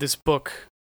enjoyed this book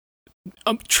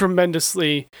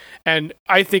tremendously, and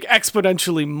I think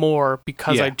exponentially more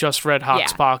because I just read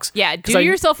Hoxpox. Yeah, do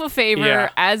yourself a favor,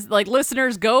 as like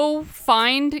listeners, go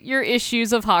find your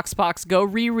issues of Hoxpox, go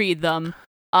reread them.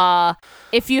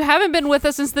 If you haven't been with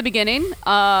us since the beginning,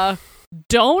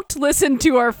 don't listen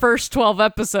to our first 12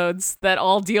 episodes that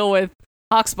all deal with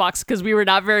Hoxpox, because we were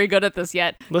not very good at this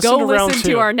yet. Go listen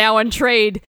to our Now in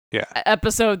Trade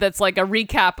episode that's like a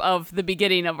recap of the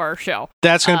beginning of our show.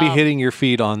 That's going to be hitting your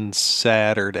feed on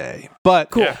Saturday. But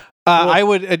cool. I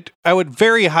would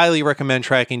very highly recommend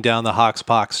tracking down the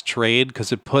Hoxpox trade,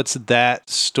 because it puts that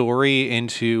story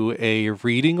into a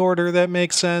reading order that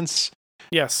makes sense.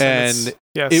 Yes. And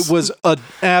it was an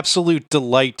absolute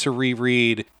delight to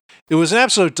reread. It was an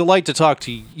absolute delight to talk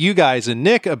to you guys and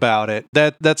Nick about it.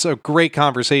 That's a great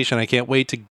conversation. I can't wait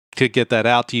to get that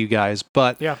out to you guys.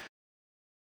 But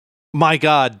my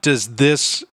God, does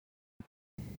this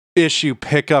issue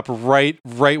pick up right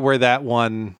where that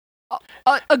one...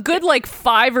 A good like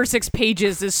 5 or 6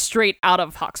 pages is straight out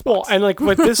of Hoxpox. Well, and like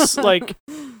with this like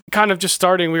kind of just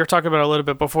starting, we were talking about it a little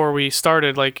bit before we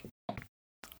started, like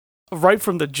right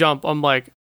from the jump, I'm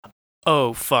like,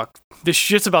 oh fuck, this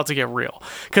shit's about to get real.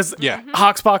 Because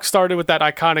Hoxpox started with that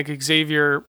iconic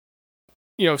Xavier,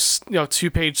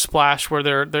 2-page splash where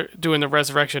they're doing the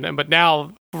resurrection, but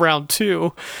now round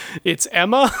 2, it's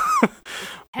Emma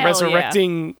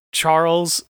resurrecting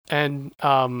Charles and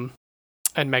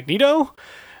Magneto,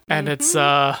 and it's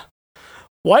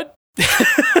what?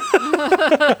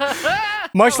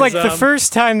 Much like the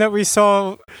first time that we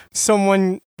saw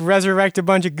someone resurrect a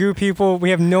bunch of goo people, we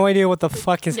have no idea what the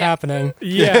fuck is happening.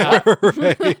 Yeah.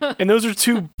 Right. And those are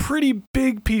 2 pretty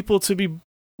big people to be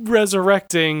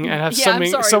resurrecting and have Yeah, I'm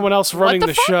sorry. someone else What running the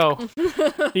the show.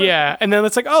 Yeah, and then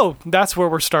it's like, oh, that's where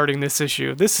we're starting this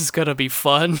issue. This is gonna be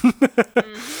fun.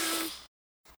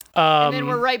 And then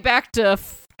we're right back to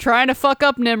trying to fuck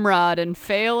up Nimrod and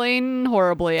failing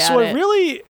horribly at so it. it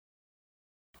really,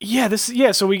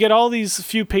 So we get all these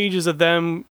few pages of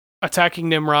them attacking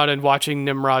Nimrod and watching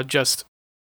Nimrod just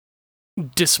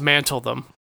dismantle them.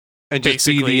 And just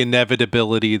see basically. the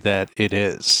inevitability that it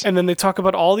is. And then they talk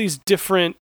about all these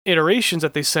different iterations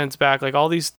that they sent back, like all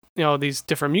these, these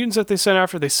different mutants that they sent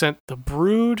after. They sent the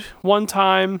Brood one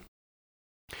time,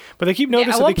 but they keep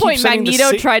noticing. At one they point, keep sending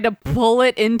Magneto tried to pull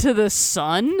it into the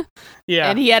sun,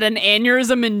 and he had an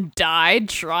aneurysm and died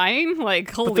trying. Like,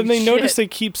 holy shit. But then they notice they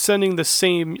keep sending the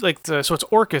same, so it's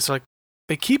Orcus. Like,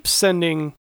 they keep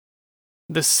sending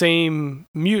the same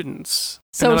mutants.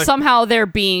 So somehow they're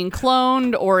being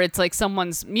cloned, or it's like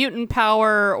someone's mutant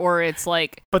power, or it's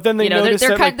like. But then they notice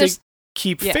that they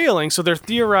keep Yeah. failing, so they're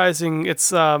theorizing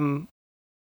it's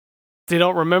they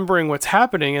don't remembering what's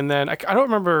happening, and then I don't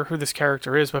remember who this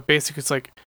character is, but basically it's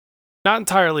like not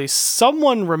entirely.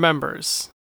 Someone remembers.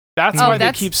 That's why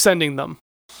they keep sending them.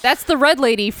 That's the red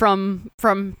lady from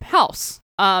House.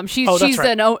 She's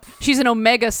an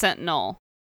Omega Sentinel.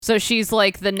 So she's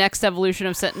like the next evolution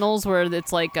of Sentinels, where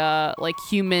it's like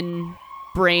human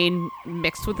brain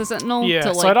mixed with the Sentinel.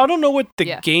 Yeah. So I don't know what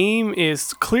the game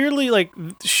is. Clearly, like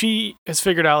she has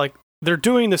figured out like they're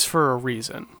doing this for a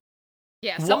reason.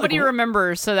 Yeah. Somebody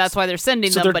remembers, so that's why they're sending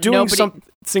them. So they're but doing nobody,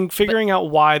 something, figuring out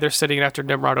why they're sending it after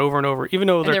Nimrod over and over, even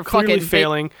though they're clearly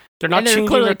failing. They're not changing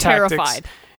their tactics. Terrified.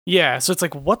 Yeah. So it's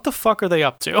like, what the fuck are they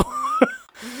up to?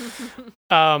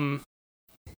 And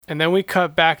then we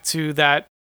cut back to that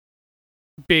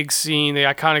big scene, the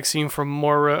iconic scene from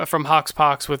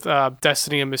Hoxpox with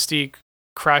Destiny and Mystique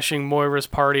crashing Moira's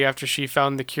party after she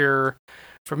found the cure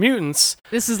for mutants.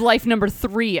 This is life number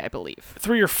 3, I believe.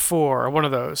 3 or 4, one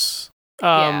of those.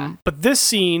 But this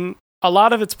scene, a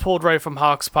lot of it's pulled right from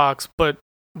Hoxpox, but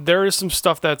there is some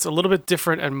stuff that's a little bit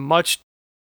different and much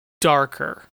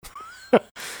darker.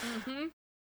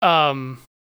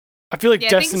 I feel like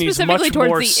Destiny's much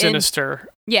more sinister.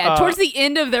 Towards the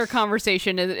end of their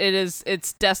conversation,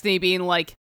 it's Destiny being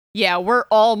like, yeah, we're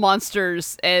all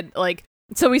monsters, and like,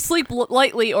 so we sleep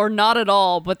lightly or not at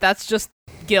all, but that's just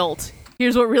guilt.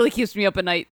 Here's what really keeps me up at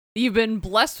night. You've been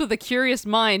blessed with a curious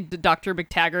mind, Dr.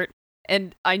 McTaggart,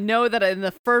 and I know that in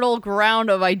the fertile ground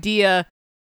of idea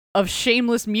of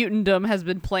shameless mutantdom has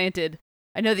been planted.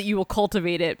 I know that you will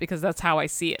cultivate it because that's how I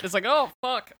see it. It's like, oh,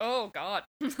 fuck. Oh, God.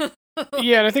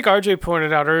 Yeah, and I think RJ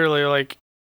pointed out earlier, like,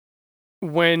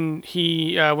 when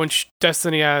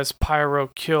Destiny has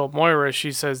Pyro kill Moira,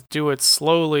 she says, do it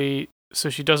slowly so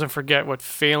she doesn't forget what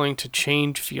failing to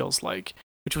change feels like.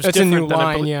 Which was different. That's a new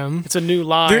line, yeah. It's a new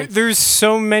line. There's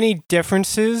so many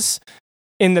differences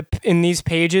in these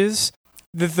pages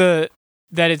that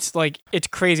it's like, it's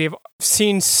crazy. I've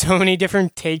seen so many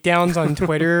different takedowns on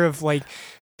Twitter of like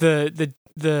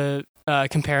the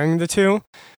comparing the two.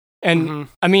 And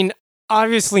I mean,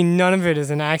 obviously none of it is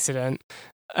an accident.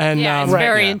 And it's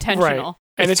very intentional. Right.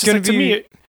 And it's going to be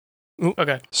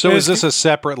okay. So is this a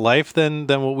separate life than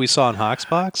what we saw in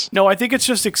Hoxpox? No, I think it's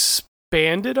just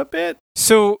expanded a bit.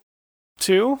 So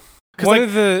too. One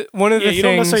of the things you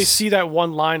don't necessarily see that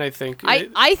one line. I think.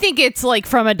 I think it's like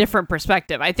from a different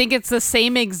perspective. I think it's the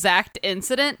same exact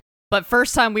incident, but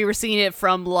first time we were seeing it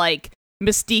from like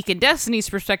Mystique and Destiny's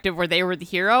perspective, where they were the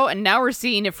hero, and now we're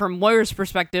seeing it from Moira's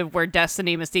perspective, where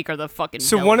Destiny and Mystique are the fucking.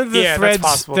 So villain. one of the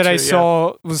threads that I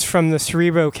saw was from the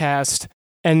Cerebrocast,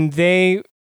 and they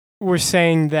were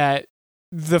saying that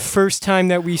the first time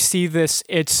that we see this,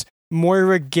 it's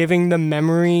Moira giving the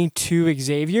memory to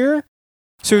Xavier.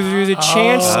 So there's a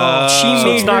chance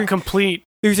it's not complete.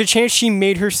 There's a chance she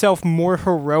made herself more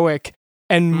heroic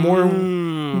and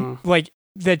more like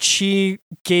that she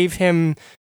gave him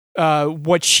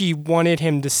what she wanted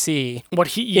him to see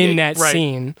in that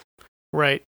scene.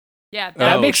 Right. Yeah,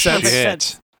 that makes perfect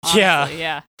sense. Honestly,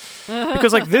 yeah.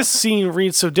 Because like this scene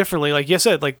reads so differently. Like you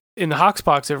said, like in the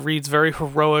Hoxpox, it reads very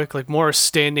heroic, like more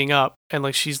standing up, and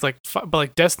like she's like, but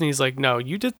like Destiny's like, no,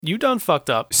 you done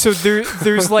fucked up. So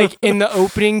there's like in the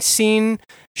opening scene,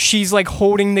 she's like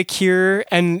holding the cure,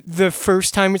 and the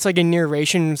first time it's like a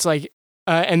narration, it's like,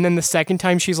 and then the second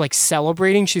time she's like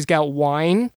celebrating, she's got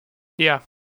wine. Yeah.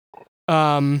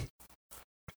 And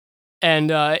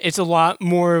it's a lot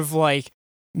more of like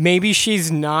maybe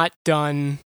she's not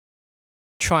done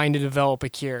trying to develop a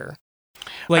cure.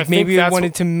 Like maybe it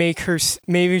wanted to make her.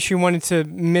 Maybe she wanted to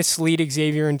mislead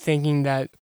Xavier in thinking that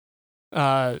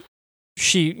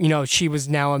she was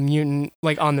now a mutant,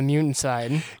 like on the mutant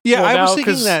side. Yeah, I was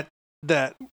thinking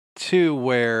that too,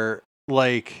 where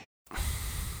like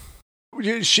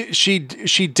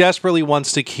she desperately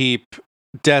wants to keep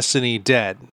Destiny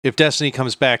dead. If Destiny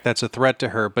comes back, that's a threat to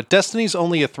her. But Destiny's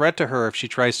only a threat to her if she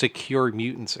tries to cure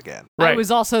mutants again. Right. I was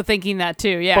also thinking that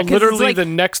too. Yeah, But 'cause it's literally like, the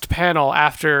next panel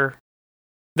after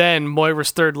then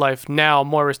Moira's third life, now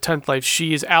Moira's 10th life,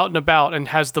 she is out and about and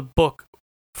has the book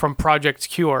from Project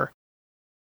Cure.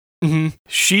 Mm-hmm.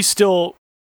 She's still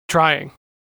trying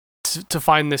to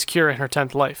find this cure in her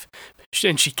 10th life.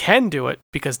 And she can do it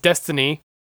because Destiny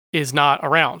is not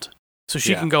around. So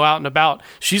she can go out and about.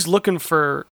 She's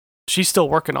still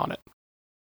working on it.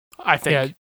 I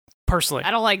think. Personally.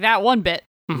 I don't like that one bit.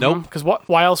 Nope. Because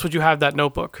why else would you have that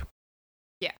notebook?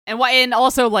 Yeah, and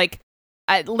also like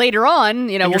later on,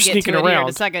 you know, And we'll you're get to sneaking it here in a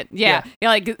around. second. Yeah,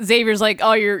 like Xavier's like,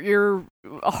 oh, you're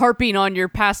harping on your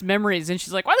past memories, and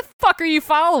she's like, why the fuck are you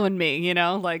following me? You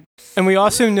know, like. And we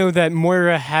also know that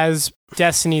Moira has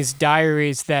Destiny's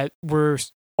diaries that were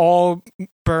all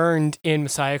burned in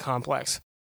Messiah Complex.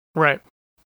 Right.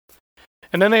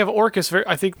 And then they have Orcus.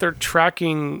 I think they're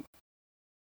tracking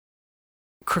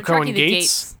They're Krakoan tracking the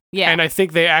gates. Yeah. And I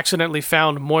think they accidentally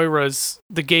found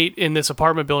the gate in this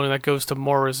apartment building that goes to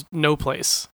Moira's no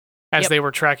place as they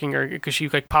were tracking her, because she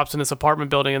like pops in this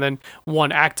apartment building and then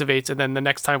one activates, and then the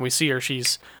next time we see her,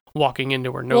 she's walking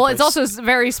into her no place. Well, it's also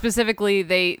very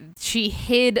specifically she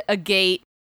hid a gate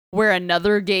where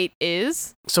another gate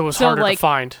is. So it was harder to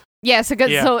find. Yeah, so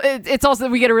it's also,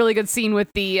 we get a really good scene with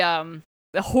the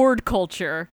horde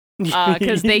culture,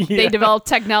 because they develop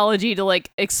technology to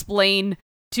like explain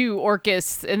to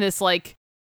Orcus in this like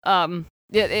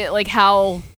like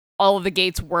how all of the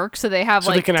gates work. So they have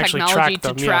like technology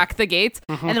to track the gates,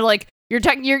 and they're like, your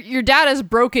data is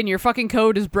broken, your fucking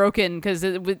code is broken because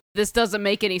this doesn't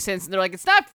make any sense. And they're like, it's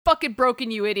not fucking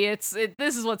broken, you idiots.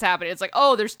 This is what's happening. It's like,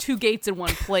 oh, there's two gates in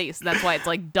one place, and that's why it's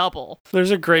like double.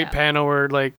 There's a great panel where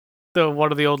like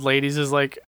one of the old ladies is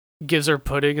like, gives her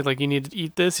pudding and like, you need to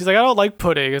eat this. He's like, I don't like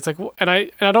pudding. It's like, and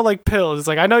I don't like pills. It's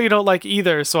like, I know you don't like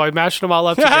either, so I mashed them all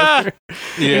up together.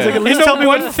 He's like, at least tell me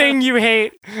one thing you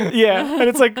hate. Yeah, and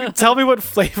it's like, tell me what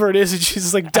flavor it is, and she's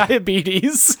just like,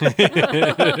 diabetes.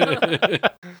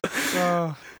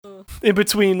 In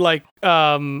between like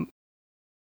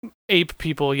ape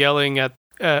people yelling at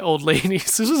old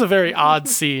ladies. This was a very odd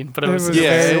scene, but it was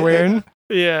very weird.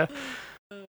 Yeah,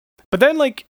 but then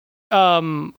like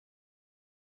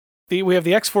we have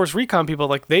the X-Force Recon people,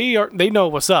 like they know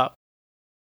what's up,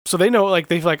 so they know, like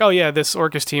they're like, oh yeah, this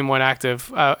Orcus team went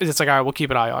active. It's like, all right, we'll keep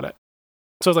an eye on it.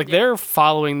 So it's like they're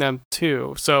following them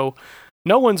too. So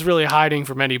no one's really hiding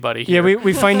from anybody here. Yeah,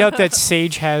 we find out that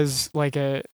Sage has like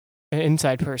an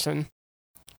inside person.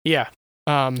 Yeah,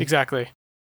 exactly.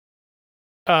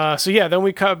 So yeah, then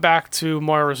we cut back to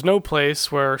Moira's no place,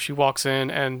 where she walks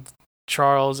in and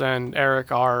Charles and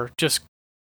Eric are just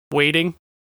waiting.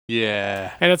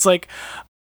 Yeah. And it's like,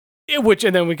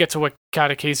 and then we get to what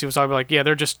Kat and Casey was talking about, like, yeah,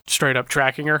 they're just straight up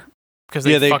tracking her. Because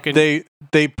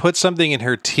they put something in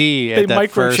her tea at that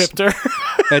microchipped her.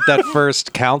 At that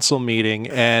first council meeting,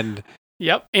 and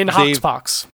in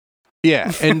Hoxpox.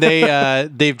 Yeah, and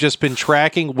they've just been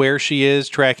tracking where she is,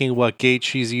 tracking what gate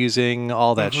she's using,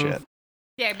 all that shit.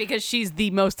 Yeah, because she's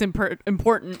the most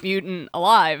important mutant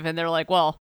alive, and they're like,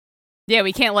 well, yeah,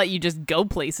 we can't let you just go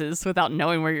places without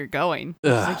knowing where you're going.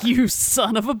 It's like, you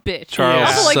son of a bitch. Charles I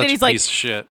also like such that he's a like, piece of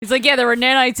shit. He's like, yeah, there were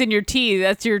nanites in your tea.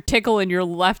 That's your tickle in your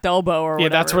left elbow, or whatever.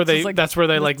 That's where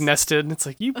they like nested. It's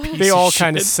like, you piece they all of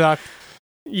kind of shit. suck.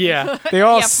 Yeah, they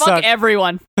all suck. Fuck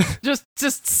everyone.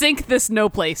 just sink this no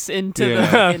place into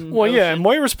the. Well, yeah, and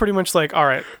Moira's pretty much like, all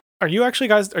right, are you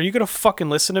gonna fucking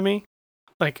listen to me?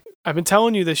 Like, I've been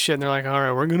telling you this shit, and they're like, all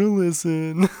right, we're gonna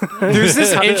listen. There's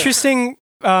this interesting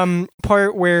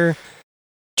part where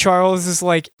Charles is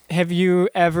like, have you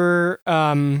ever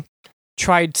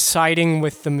tried siding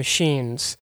with the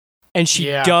machines? And she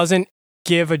doesn't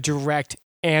give a direct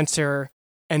answer,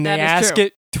 and they ask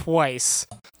it twice.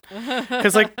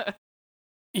 Because like,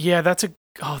 yeah, that's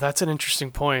an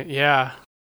interesting point. Yeah,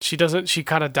 she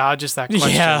kind of dodges that question.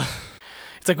 Yeah,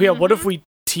 it's like, yeah, what if we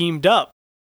teamed up?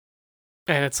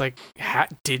 And it's like,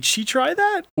 did she try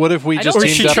that? What if we just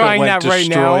teamed up and went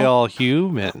destroy all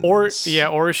humans? Or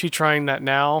is she trying that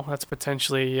now? That's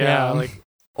potentially, like.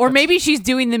 Or maybe she's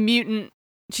doing the mutant.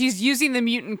 She's using the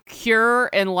mutant cure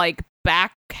and like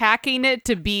back hacking it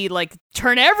to be like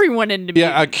turn everyone into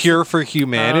mutants. Yeah, a cure for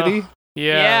humanity.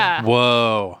 Yeah.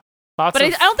 Whoa. But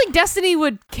I don't think Destiny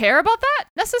would care about that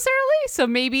necessarily. So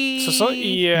maybe.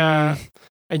 Yeah.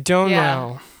 I don't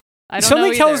know. I don't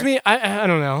Something know tells either. me I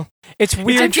don't know. It's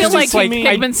weird. It's I feel 'cause like it's like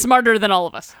Hickman's smarter than all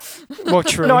of us. well,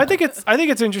 true. No, I think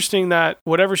it's interesting that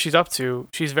whatever she's up to,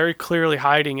 she's very clearly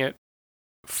hiding it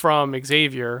from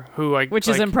Xavier, Which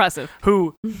is impressive.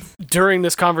 who during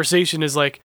this conversation is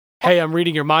like, "Hey, I'm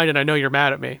reading your mind, and I know you're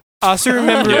mad at me." I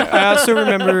also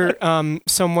remember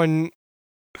someone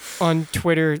on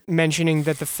Twitter mentioning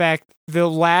that the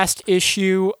last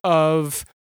issue of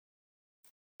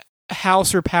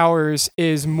House or Powers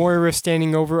is Moira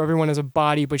standing over everyone as a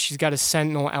body, but she's got a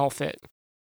Sentinel outfit.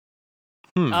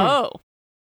 Oh.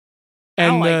 I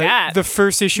And don't like that. the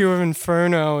first issue of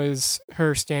Inferno is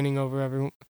her standing over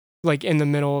everyone, like in the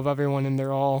middle of everyone, and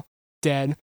they're all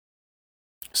dead.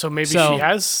 So maybe So- she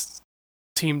has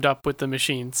teamed up with the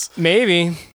machines.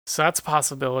 Maybe. So that's a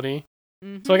possibility.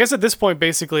 Mhm. So I guess at this point,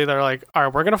 basically, they're like, "All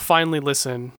right, we're gonna finally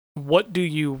listen. What do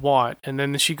you want?" And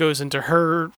then she goes into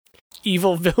her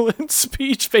evil villain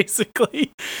speech.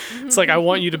 Basically, it's like, "I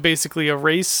want you to basically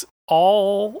erase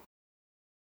all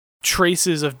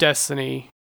traces of destiny,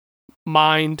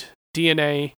 mind,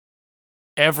 DNA,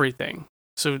 everything.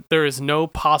 So there is no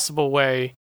possible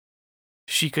way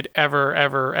she could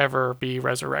ever be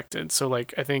resurrected." So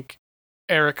like, I think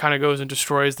Eric kind of goes and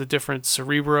destroys the different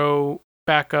Cerebro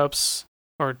backups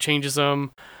or changes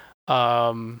them.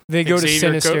 They go to Xavier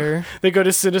Sinister. They go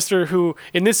to Sinister, who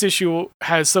in this issue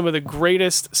has some of the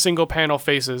greatest single panel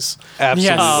faces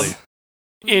Absolutely.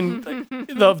 in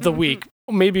the week,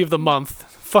 maybe of the month.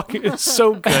 Fucking, it's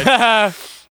so good.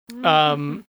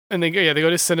 And they go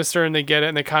to Sinister and they get it,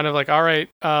 and they kind of like, all right,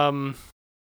 and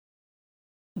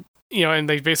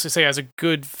they basically say, as a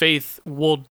good faith,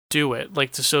 we'll do it,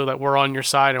 like, to show that we're on your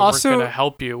side and Also- we're gonna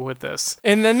help you with this.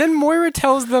 And then Moira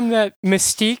tells them that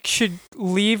Mystique should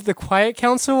leave the Quiet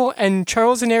Council, and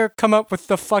Charles and Eric come up with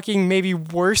the fucking maybe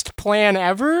worst plan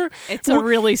ever, It's a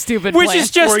really stupid which plan.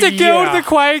 is just Or to go to yeah. the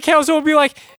Quiet Council and be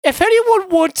like, if anyone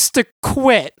wants to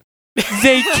quit,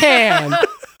 they can.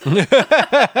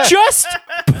 Just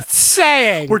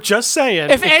saying. We're just saying,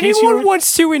 If in case you anyone were-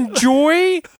 wants to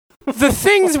enjoy the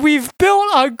things we've built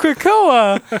on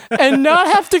Krakoa and not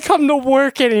have to come to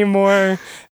work anymore,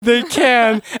 they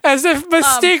can. As if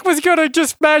Mystique was gonna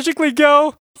just magically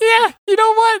go, yeah, you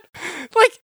know what?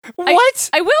 Like, what?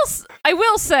 I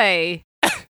will say,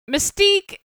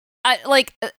 Mystique.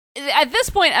 At this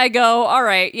point, I go, all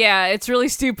right, yeah, it's really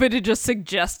stupid to just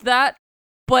suggest that,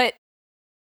 but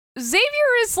Xavier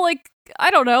is like, I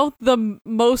don't know, the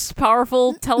most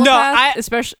powerful telepath,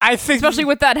 especially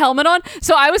with that helmet on.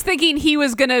 So I was thinking he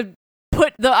was gonna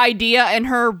put the idea in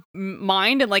her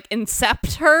mind and like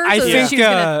incept her. I so that think she was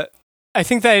gonna, I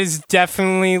think that is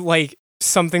definitely like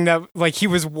something that like he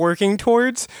was working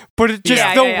towards, but it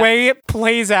just the way it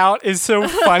plays out is so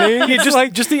funny. Yeah,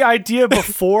 just the idea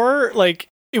before, like,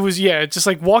 it was, just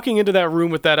like walking into that room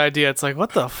with that idea. It's like,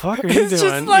 what the fuck are you It's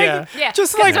doing? just like, yeah,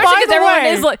 just like, especially by 'cause the everyone way,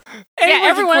 is like,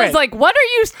 everyone is like, what are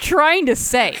you trying to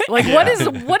say? Like, what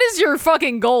is your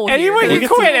fucking goal here? anyone We'll can get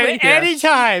to quit it. at any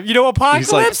time. You know,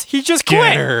 Apocalypse, he just Get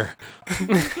quit. her.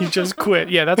 He just quit.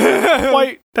 Yeah,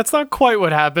 that's not quite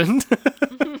what happened.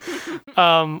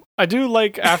 I do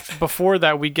like before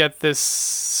that we get this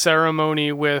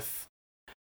ceremony with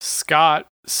Scott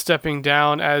stepping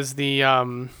down as the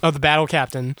the battle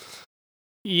captain.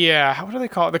 what do they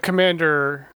call it? The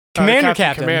commander. Commander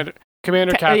captain. captain.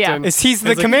 Commander Yeah. captain. He's the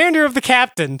It's like- commander of the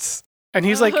captains. And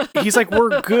he's like,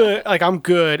 we're good. Like, I'm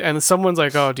good. And someone's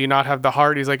like, oh, do you not have the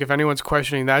heart? He's like, if anyone's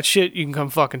questioning that shit, you can come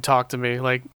fucking talk to me.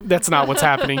 Like, that's not what's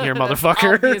happening here,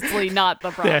 motherfucker. Obviously not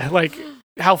the problem. Yeah, like,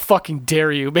 how fucking dare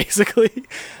you, basically.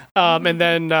 And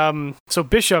then, so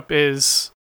Bishop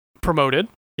is promoted.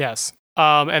 Yes.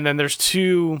 And then there's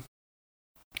two,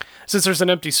 since there's an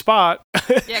empty spot.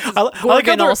 Yeah, because I like how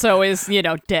Gorgon they're- also is,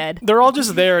 dead. They're all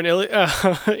just there, and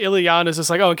Ileana's just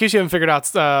like, oh, in case you haven't figured out,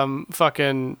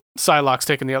 fucking Psylocke's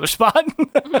taking the other spot.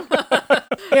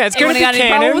 Yeah, it's gonna Anyone be got any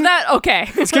problem canon. with that? Okay.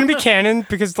 It's gonna be canon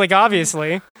because, like,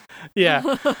 obviously. Yeah.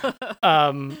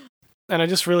 And I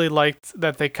just really liked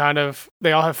that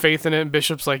they all have faith in it, and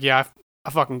Bishop's like, yeah, I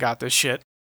fucking got this shit.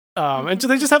 And so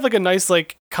they just have like a nice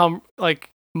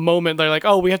moment. They're like,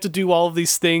 oh, we have to do all of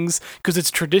these things because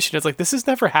it's tradition. It's like, this has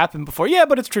never happened before. Yeah,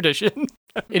 but it's tradition.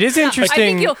 It is I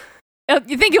interesting. think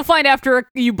you think you'll find after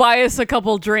you buy us a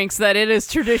couple drinks that it is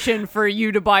tradition for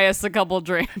you to buy us a couple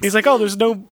drinks. He's like, oh,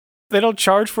 they don't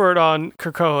charge for it on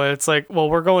Krakoa. It's like, well,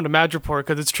 we're going to Madripoor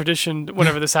because it's tradition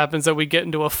whenever this happens that we get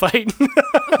into a fight.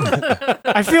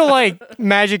 I feel like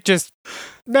Magic just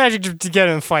to get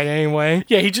in a fight anyway.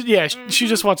 Yeah, she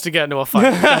just wants to get into a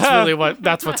fight.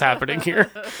 That's what's happening here.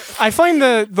 I find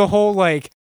the whole like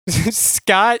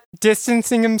Scott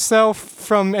distancing himself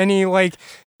from any like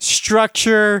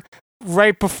structure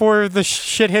right before the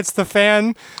shit hits the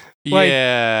fan. Like,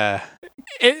 yeah.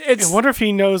 It's. I wonder if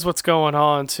he knows what's going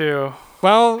on too.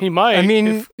 Well, He might. I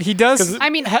mean, he does. I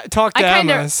mean, talk to I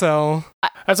kinda- Emma, so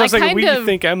That's what I was I saying. We kind of-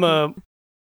 think Emma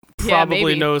Yeah, probably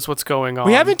maybe. knows what's going on.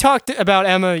 we haven't talked about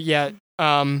Emma yet.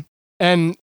 And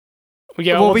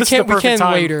Yeah, well, we this is the can- we perfect can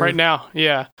time later. right now.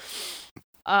 Yeah.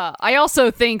 I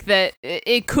also think that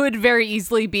it could very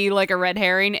easily be like a red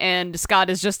herring, and Scott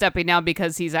is just stepping down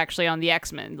because he's actually on the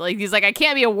X-Men. Like, he's like, I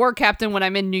can't be a war captain when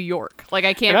I'm in New York. Like,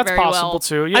 I can't And that's very possible well.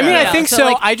 too. Yeah. I mean, Yeah, I think so, so.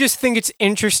 like- I just think it's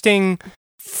interesting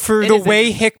for It the is way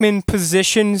interesting. Hickman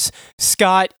positions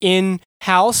Scott in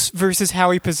house versus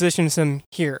how he positions him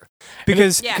here.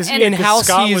 Because Yeah, 'cause and- in because house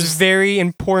Scott he is was- very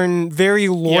important, very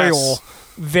loyal, Yes.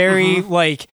 very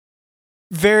like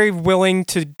very willing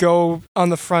to go on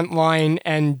the front line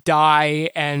and die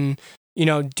and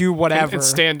do whatever. And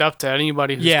stand up to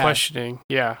anybody who's Yeah. questioning.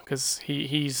 Yeah, because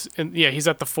he's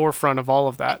at the forefront of all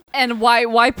of that. And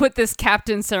why put this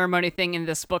captain ceremony thing in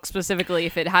this book specifically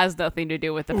if it has nothing to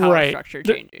do with the power Right. structure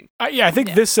The- changing? I think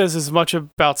Yeah. this says as much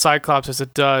about Cyclops as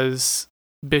it does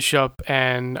Bishop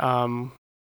and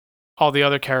all the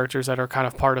other characters that are kind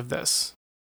of part of this.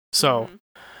 So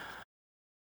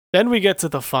then we get to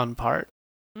the fun part.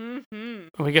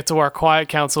 Mm-hmm. We get to our quiet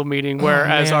council meeting where,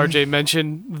 as man. RJ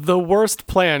mentioned, the worst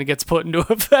plan gets put into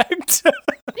effect.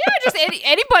 Yeah, just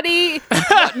anybody,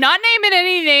 not naming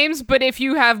any names, but if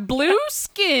you have blue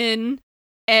skin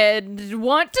and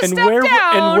want to and step wear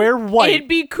down, wear white. it'd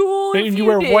be cool if And you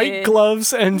wear white did.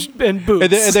 gloves and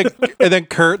boots. And then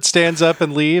Kurt stands up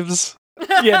and leaves.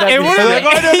 Yeah, that'd And be we're They're great.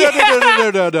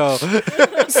 like, oh, no.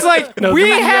 It's like No, we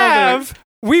the other-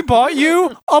 we bought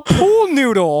you a pool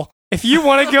noodle. If you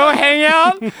want to go hang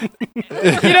out, just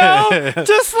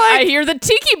I like hear the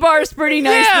tiki bar's pretty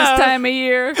nice Yeah. this time of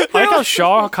year. I like how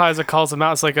Shaw Kaiser calls him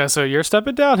out. It's like, so you're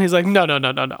stepping down? He's like, no.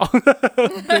 Nothing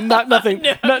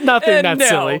that No.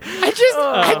 silly.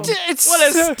 it's What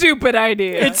a so, stupid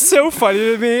idea. it's so funny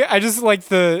to me. I just like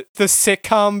the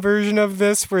sitcom version of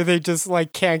this where they just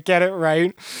like can't get it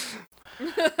right.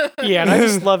 Yeah, and I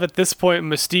just love at this point,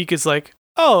 Mystique is like,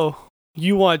 oh,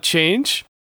 you want change?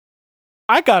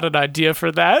 I got an idea for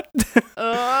that.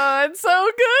 It's so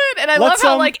good. And I love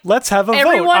how like let's have a vote.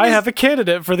 everyone I is- have a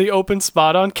candidate for the open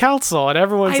spot on council, and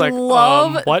everyone's I like,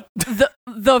 love what?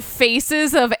 the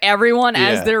faces of everyone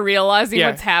as Yeah. they're realizing Yeah.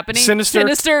 what's happening.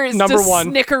 Sinister, is number just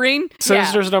one. snickering.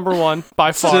 Sinister's number one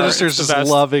by far. Sinister's It's the just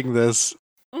best. loving this.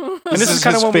 And This this is is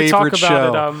kind of his when we talk favorite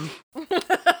about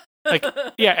it. Like,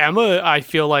 yeah, Emma, I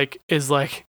feel like is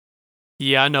like,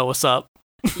 yeah, I know what's up.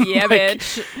 Yeah, Like,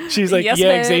 bitch. She's like, Yes,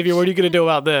 yeah, bitch. Xavier, what are you gonna do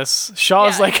about this?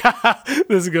 Shaw's Yeah. like,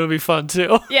 this is gonna be fun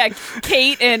too. Yeah,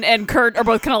 Kate and Kurt are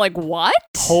both kind of like, what?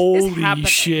 is Holy happening?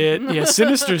 shit! Yeah,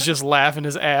 Sinister's just laughing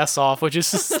his ass off, which is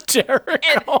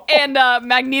hysterical. And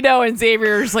Magneto and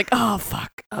Xavier are just like, oh fuck.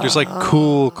 Just like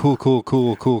cool.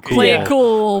 Play Yeah. it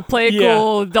cool. Play it Yeah.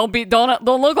 cool.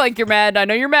 Don't look like you're mad. I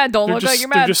know you're mad. Don't They're look just, like you're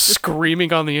they're mad. just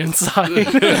screaming on the inside.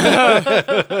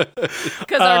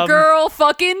 Because our girl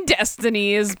fucking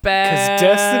Destiny is back.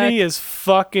 Because Destiny is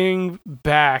fucking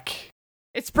back.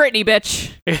 It's Brittany,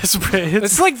 bitch.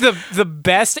 It's like the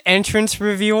best entrance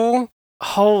reveal.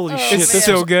 holy shit! man. This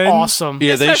So is good. awesome.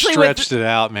 Yeah, they Especially with- stretched it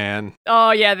out, man.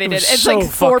 Oh yeah, they It did. was It's so like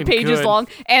 4 fucking pages good. long,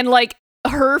 and like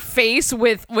her face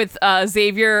with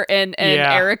Xavier and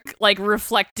Yeah. Eric like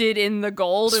reflected in the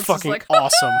gold. It's It's just fucking like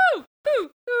awesome. "Ooh, ooh,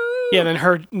 ooh." Yeah, then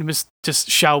her just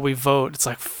shall we vote? It's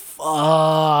like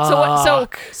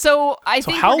fuck. So I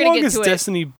So think how we're gonna long get has to it.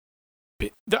 Destiny?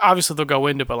 Obviously they'll go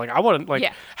into, but like I want to like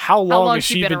Yeah. how long long has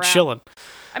she she been been around? chilling?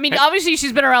 I mean, obviously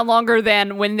she's been around longer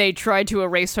than when they tried to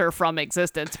erase her from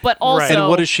existence, but also And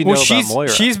what does she know about Moira?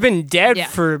 She's been dead Yeah.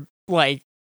 for like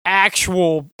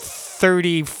actual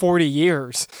 30, 40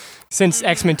 years since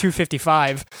X-Men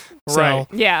 255. So, Right.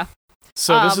 yeah.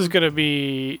 So this is Um, gonna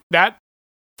be that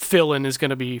fill-in is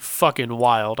gonna be fucking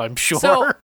wild. I'm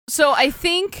sure. So I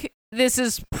think this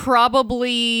is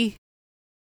probably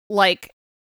like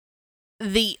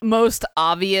the most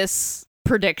obvious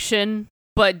prediction,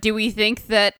 but do we think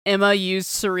that Emma used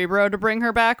Cerebro to bring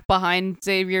her back behind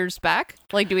Xavier's back?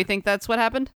 Like, do we think that's what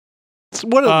happened? It's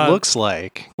what it looks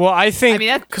like. well, I think I mean,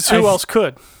 that, Because who else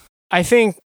could? I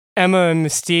think Emma and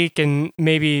Mystique and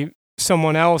maybe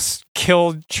someone else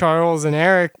killed Charles and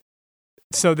Eric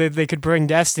so that they could bring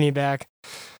Destiny back.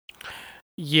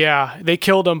 Yeah, they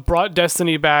killed them, brought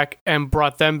Destiny back, and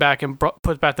brought them back, and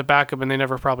put back the backup, and they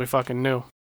never probably fucking knew.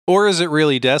 Or is it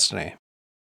really Destiny?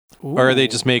 Or are they Ooh.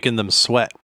 just making them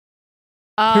sweat?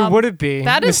 Who would it be?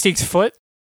 that is- Mystique's foot?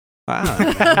 I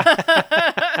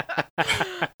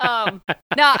don't know.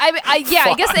 No, I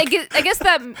guess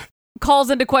that calls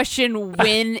into question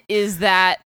when is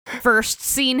that first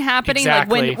scene happening?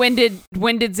 Exactly. Like when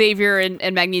did Xavier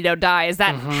and Magneto die? Is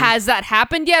that has that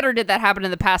happened yet, or did that happen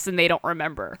in the past and they don't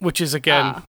remember? Which is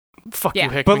again, fuck yeah. you,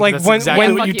 Hickman. But, like, that's when- exactly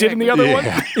when- what you Fuck did you, in the other one.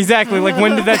 Exactly. Like,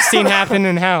 when did that scene happen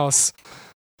in House?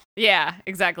 Yeah,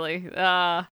 exactly.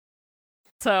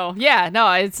 So yeah,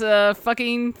 no, it's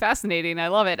fucking fascinating. I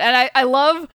love it, and I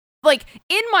love, like,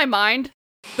 in my mind,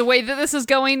 the way that this is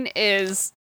going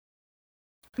is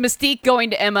Mystique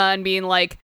going to Emma and being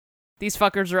like, these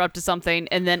fuckers are up to something,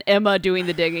 and then Emma doing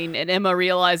the digging, and Emma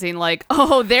realizing, like,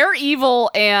 oh, they're evil,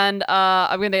 and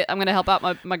I'm gonna help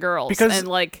out my girls. Because- and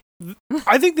like,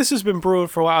 I think this has been brewing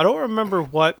for a while. I don't remember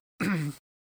what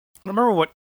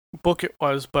book it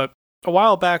was, but a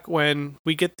while back when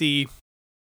we get the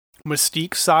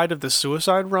Mystique side of the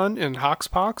Suicide Run in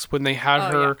Hoxpox, when they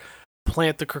had her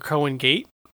plant the Krakoan gate.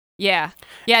 yeah,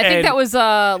 I think And- that was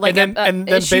like and then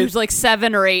issues like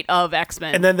 7 or 8 of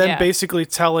X-Men, And then yeah. basically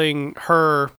telling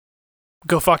her,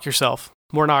 "Go fuck yourself.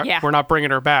 We're not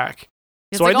bringing her back."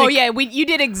 It's so like, I think, oh yeah, you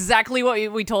did exactly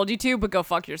what we told you to, but go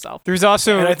fuck yourself. There's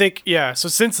also and I think So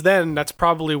since then, that's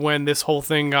probably when this whole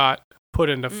thing got put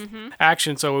into Mhm.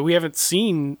 action. So we haven't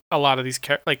seen a lot of these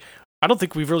I don't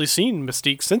think we've really seen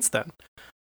Mystique since then.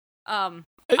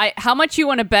 How much you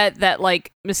want to bet that,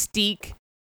 like, Mystique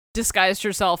disguised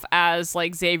herself as,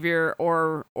 like, Xavier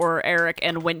or Eric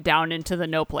and went down into the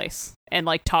No Place and,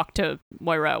 like, talked to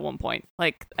Moira at one point?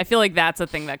 Like, I feel like that's a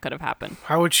thing that could have happened.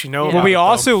 How would she know? Yeah. about Well, we it, though?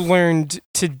 also learned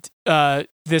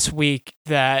this week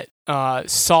that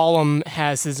Solemn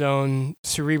has his own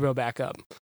Cerebro backup.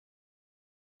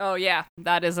 Oh yeah,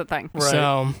 that is a thing. Right.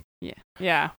 So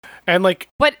Yeah, and like,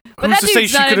 but Who's that to say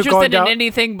dude's she not could have gone interested in down-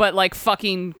 anything but, like,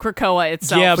 fucking Krakoa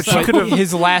itself. yeah, but so she could've-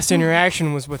 his last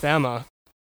interaction was with Emma.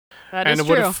 that and is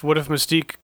what true. if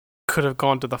Mystique could have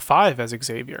gone to the 5 as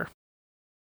Xavier?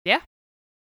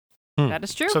 That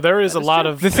is true. So there is That a is lot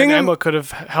true. of The thing and I'm- Emma could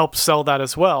have helped sell that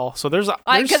as well. So there's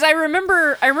Because I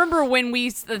remember when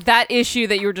that issue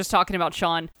that you were just talking about,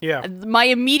 Sean. yeah. My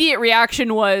immediate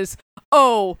reaction was,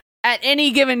 oh, at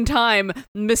any given time,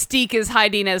 Mystique is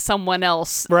hiding as someone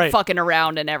else, Right. fucking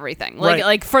around and everything. Like, Right.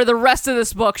 like for the rest of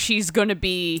this book, she's gonna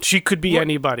be, She could be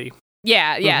anybody.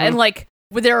 yeah, Mhm. and like,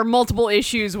 there are multiple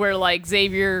issues where, like,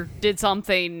 Xavier did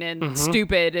something and Mhm.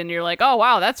 stupid, and you're like, oh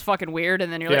wow, that's fucking weird,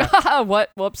 and then you're Yeah. like, haha,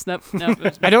 what? Whoops, nope.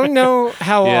 I don't know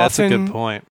how Yeah, that's a often. good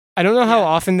point. I don't know how Yeah.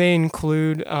 often they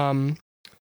include.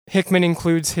 Hickman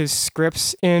includes his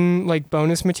scripts in, like,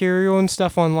 bonus material and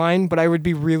stuff online, but I would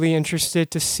be really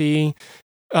interested to see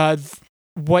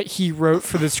what he wrote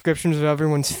for the descriptions of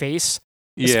everyone's face,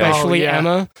 Yeah. especially Oh, yeah.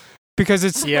 Emma, because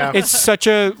it's Yeah. it's such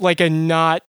a, like, a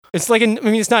not. It's like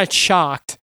it's not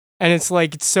shocked, and it's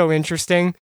like it's so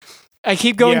interesting. I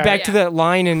keep going Yeah. back to Yeah. that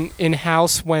line in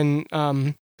House when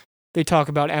they talk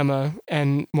about Emma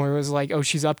and Moira's like, oh,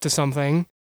 she's up to something,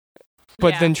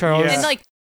 but Yeah. then Charles. Yeah. And like,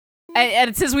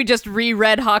 and since we just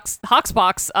reread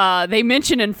Hoxpox, they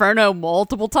mention Inferno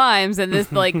multiple times, and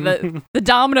this, like, the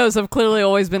dominoes have clearly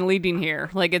always been leading here.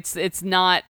 Like, it's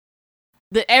not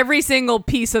every single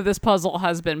piece of this puzzle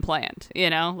has been planned. You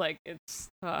know, like, it's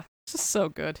just so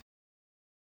good.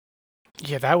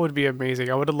 Yeah, that would be amazing.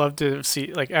 I would have loved to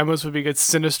see, like, Emma's would be good,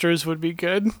 Sinister's would be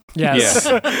good. Yes.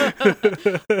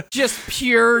 Just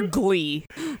pure glee.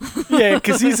 Yeah,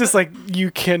 because he's just like, you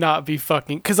cannot be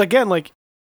fucking. Because again, like,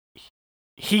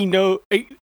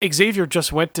 Xavier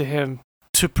just went to him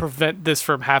to prevent this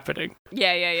from happening.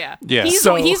 Yeah. Yeah. He's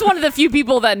So- he's one of the few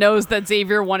people that knows that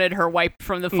Xavier wanted her wiped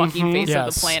from the fucking Mhm. face of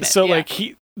Yes. the planet. So Yeah.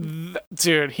 like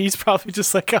dude, he's probably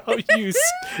just like, oh,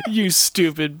 you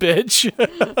stupid bitch.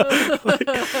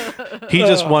 He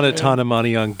just won a ton of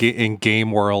money on in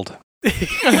Game World.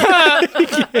 Yeah,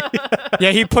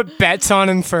 he put bets on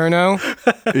Inferno.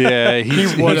 Yeah,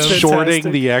 he's would've. shorting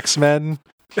Fantastic. the X-Men.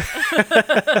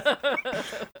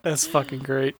 That's fucking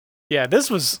great. Yeah, this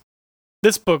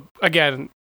book again.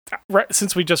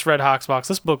 Since we just read Hoxpox,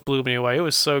 this book blew me away. It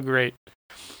was so great.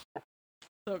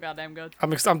 So goddamn good.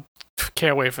 I'm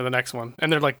can't wait for the next one,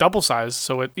 and they're like double sized,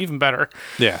 so it even better.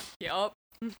 Yeah. Yup.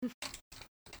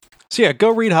 So yeah, go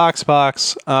read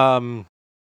Hoxpox.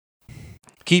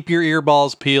 Keep your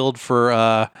earballs peeled for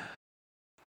our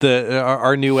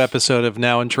new episode of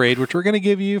Now in Trade, which we're going to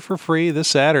give you for free this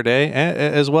Saturday,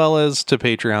 as well as to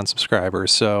Patreon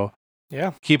subscribers. So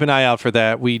Yeah, keep an eye out for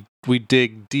that. We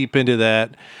dig deep into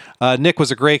that. Nick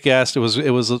was a great guest.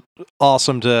 It was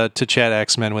awesome to chat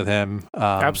X-Men with him.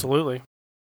 absolutely.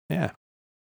 Yeah.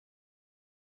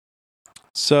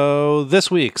 So this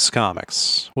week's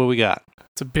comics, what we got?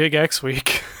 It's a big X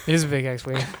week. It is a big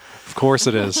X-Wing. Of course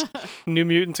it is. New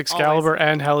Mutants, Excalibur,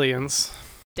 and Hellions.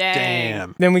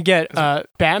 Damn. Then we get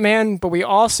Batman, but we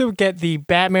also get the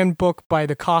Batman book by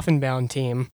the Coffin Bound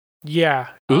team. Yeah.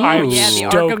 Ooh. I'm Yeah, the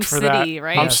stoked Arkham for City, that.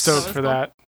 right? I'm Yes. stoked for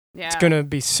that. Yeah. It's gonna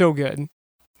be so good.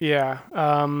 Yeah.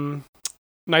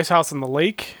 Nice House on the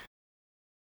Lake.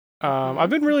 I've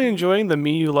been really enjoying the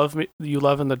Me You Love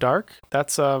in the Dark.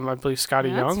 That's I believe Scotty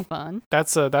That's Young. fun.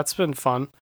 That's been fun.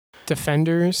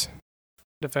 Defenders.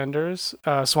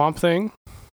 Swamp Thing,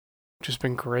 which has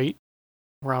been great.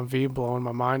 Ron V blowing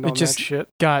my mind on just that shit.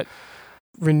 Got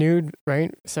renewed,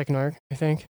 right? Second arc, I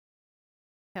think.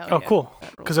 Hell Oh, yeah. cool.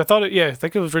 That Because I thought I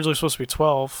think it was originally supposed to be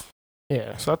 12.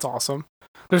 Yeah. So that's awesome.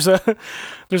 There's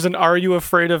an Are You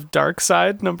Afraid of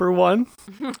Darkseid #1. rules.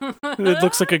 It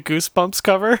looks like a Goosebumps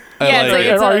cover. I Yeah, like it's like-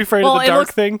 it. Are You Afraid of the it Dark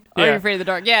looks- thing? Are You Yeah. Afraid of the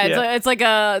Dark? Yeah, it's like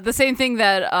the same thing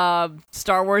that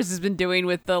Star Wars has been doing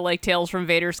with the like Tales from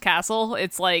Vader's Castle.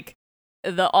 It's like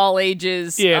the all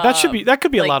ages. Yeah, that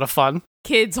could be a like- lot of fun.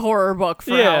 kids horror book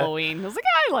for Yeah. Halloween. I was like,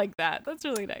 I like that. That's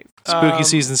really nice. Spooky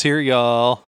season's here,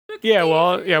 y'all. Yeah,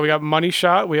 well, we got Money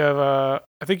Shot. We have I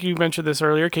think you mentioned this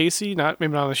earlier, Casey. Maybe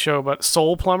not on the show, but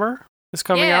Soul Plumber is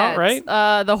coming out, right? It's,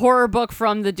 the horror book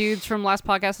from the dudes from Last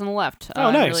Podcast on the Left. Oh,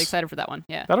 I'm nice. really excited for that one.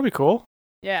 Yeah. That'll be cool.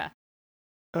 Yeah.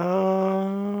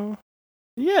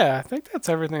 Yeah, I think that's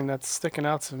everything that's sticking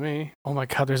out to me. Oh my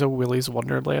god, there's a Willy's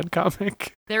Wonderland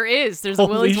comic. There's a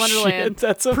Holy Willy's shit, Wonderland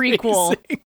that's prequel.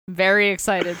 amazing. Very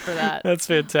excited for that. That's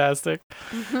fantastic.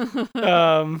 There's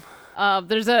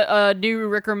a new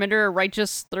Rick Remender,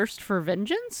 Righteous Thirst for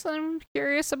Vengeance. I'm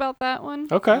curious about that one.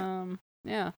 Okay.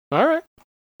 Yeah. All right.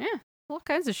 All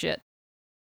kinds of shit.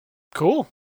 Cool.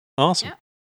 Awesome. Yeah.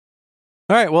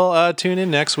 All right, well, tune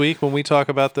in next week when we talk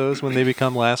about those when they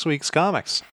become last week's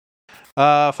comics.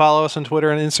 Follow us on Twitter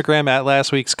and Instagram at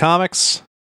Last Week's Comics.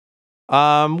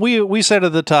 We said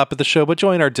at the top of the show, but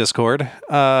join our Discord.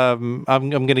 I'm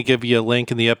going to give you a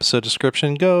link in the episode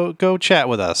description. Go chat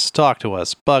with us, talk to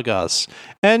us, bug us,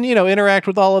 and interact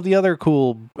with all of the other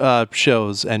cool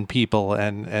shows and people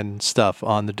and stuff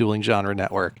on the Dueling Genre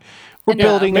Network. We're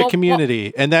building a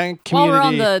community, and that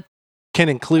community can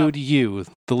include you,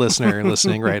 the listener,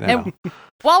 listening right now. And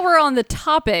while we're on the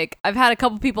topic, I've had a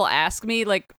couple people ask me,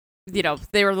 like,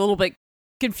 they were a little bit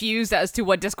confused as to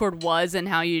what Discord was and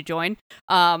how you join.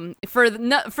 For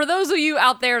those of you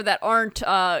out there that aren't,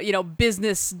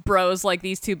 business bros like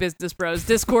these two business bros,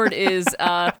 Discord is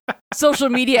a social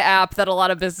media app that a lot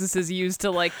of businesses use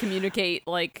to like communicate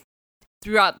like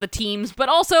throughout the teams, but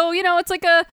also,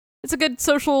 it's a good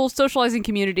socializing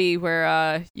community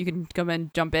where you can come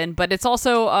and jump in, but it's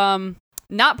also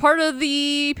not part of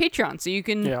the Patreon, so you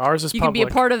can ours is you can be a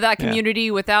public. part of that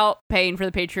community without paying for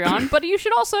the Patreon, but you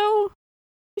should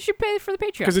pay for the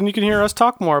Patreon. Because then you can hear us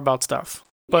talk more about stuff.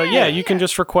 But you can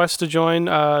just request to join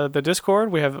the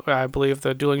Discord. We have, I believe,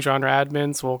 the Dueling Genre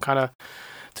admins will kind of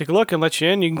take a look and let you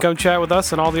in. You can come chat with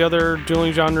us and all the other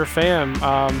Dueling Genre fam.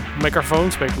 Make our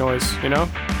phones make noise, Yeah.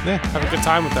 Have a good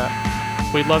time with that.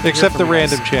 We'd love to Except hear the from you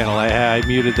guys. random channel. I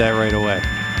muted that right away.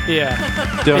 Yeah.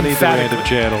 Don't need the Emphatically. random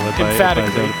channel in my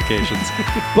Emphatically. notifications.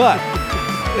 But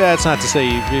that's not to say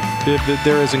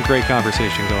there isn't great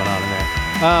conversation going on in there.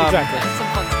 Exactly. Yeah, some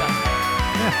fun stuff.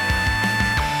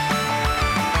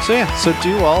 So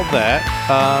do all that.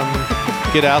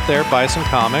 Get out there, buy some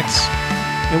comics,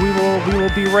 and we will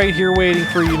be right here waiting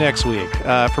for you next week.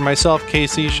 For myself,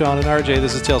 Casey, Sean, and RJ,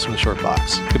 this is Tales from the Short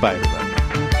Box. Goodbye, everybody.